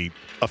certainly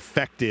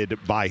affected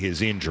by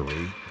his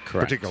injury,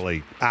 Correct.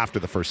 particularly after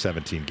the first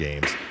 17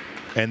 games.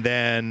 And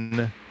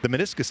then the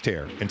meniscus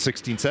tear in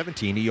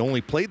 16-17, he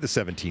only played the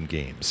 17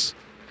 games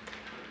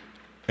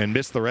and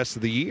missed the rest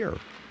of the year.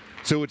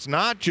 So it's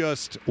not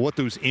just what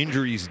those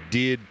injuries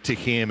did to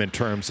him in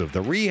terms of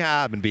the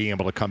rehab and being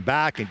able to come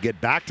back and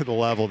get back to the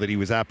level that he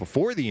was at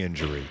before the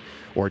injury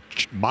or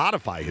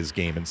modify his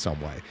game in some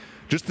way.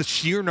 Just the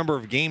sheer number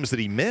of games that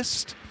he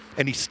missed,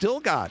 and he still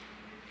got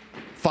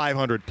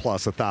 500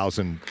 plus,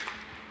 1,000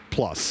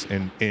 plus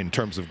in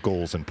terms of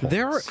goals and points.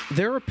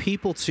 There are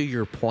people, to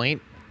your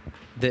point,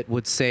 that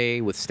would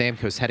say with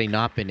Stamkos, had he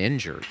not been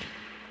injured,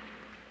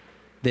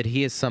 that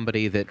he is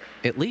somebody that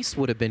at least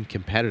would have been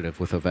competitive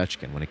with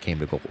Ovechkin when it came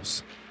to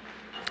goals.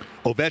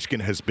 Ovechkin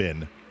has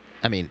been,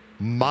 I mean,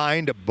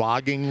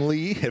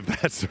 mind-bogglingly, if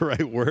that's the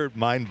right word,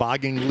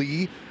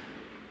 mind-bogglingly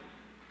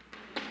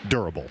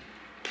durable.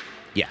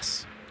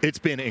 yes. It's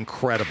been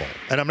incredible.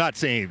 And I'm not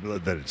saying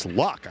that it's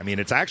luck. I mean,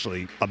 it's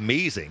actually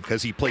amazing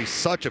because he plays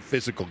such a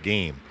physical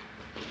game.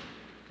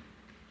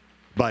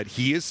 But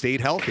he has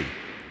stayed healthy,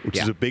 which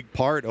is a big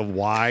part of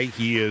why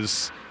he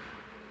is,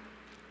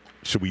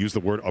 should we use the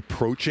word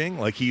approaching?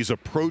 Like he's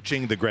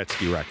approaching the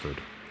Gretzky record.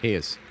 He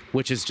is,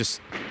 which is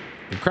just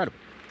incredible.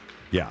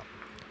 Yeah.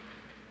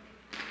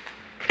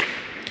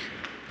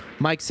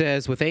 Mike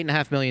says, with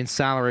 $8.5 million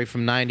salary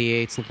from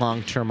 98's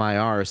long-term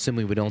IR,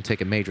 assuming we don't take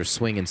a major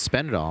swing and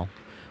spend it all,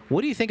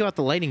 what do you think about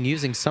the Lightning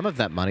using some of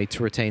that money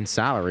to retain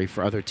salary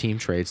for other team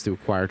trades to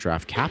acquire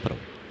draft capital?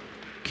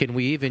 Can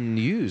we even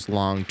use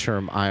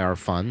long-term IR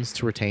funds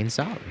to retain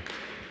salary?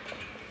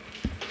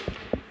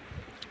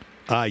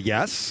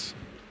 Yes.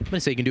 I'm going to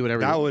say you can do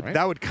whatever That you would want, right?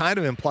 that would kind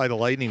of imply the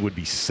Lightning would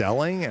be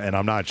selling, and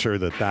I'm not sure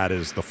that that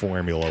is the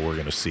formula we're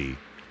going to see.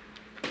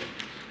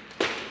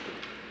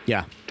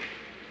 Yeah.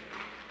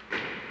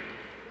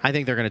 I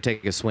think they're going to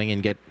take a swing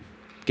and get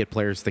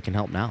players that can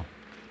help now.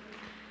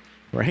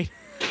 Right?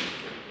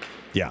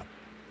 Yeah.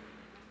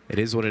 It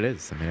is what it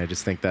is. I mean, I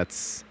just think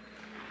that's...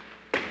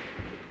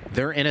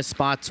 They're in a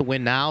spot to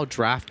win now.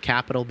 Draft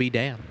capital be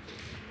damned.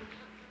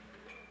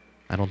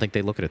 I don't think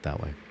they look at it that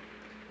way.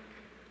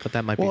 But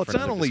that might be Well, for it's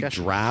not another only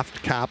discussion.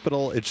 draft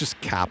capital, it's just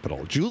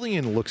capital.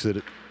 Julian looks at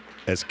it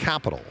as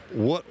capital.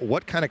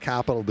 What kind of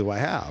capital do I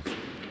have?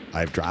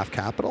 I have draft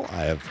capital.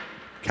 I have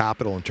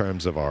capital in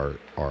terms of our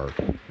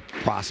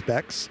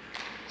prospects.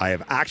 I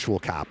have actual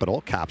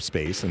capital, cap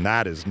space, and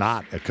that is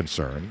not a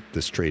concern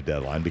this trade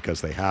deadline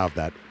because they have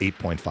that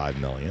 $8.5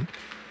 million.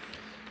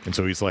 And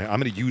so he's like, I'm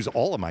going to use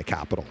all of my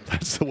capital.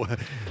 That's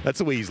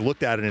the way he's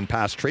looked at it in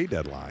past trade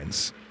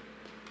deadlines.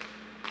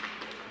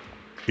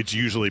 It's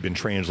usually been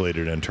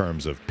translated in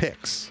terms of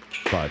picks,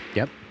 but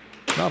Yep.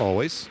 not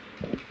always.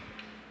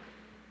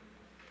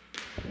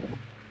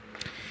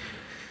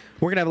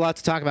 We're going to have a lot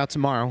to talk about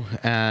tomorrow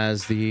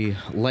as the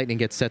Lightning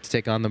get set to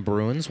take on the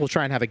Bruins. We'll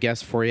try and have a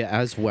guest for you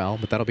as well,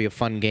 but that'll be a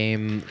fun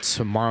game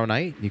tomorrow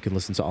night. You can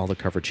listen to all the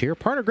coverage here.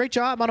 Partner, great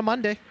job on a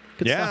Monday.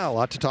 Good Yeah, stuff. a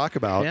lot to talk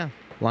about. Yeah,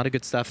 a lot of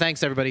good stuff.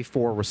 Thanks, everybody,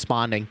 for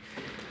responding.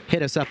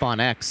 Hit us up on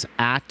X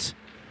at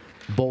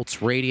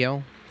Bolts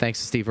Radio. Thanks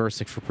to Steve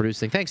Ersick for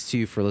producing. Thanks to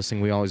you for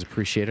listening. We always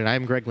appreciate it.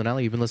 I'm Greg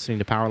Linnelli. You've been listening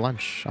to Power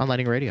Lunch on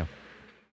Lightning Radio.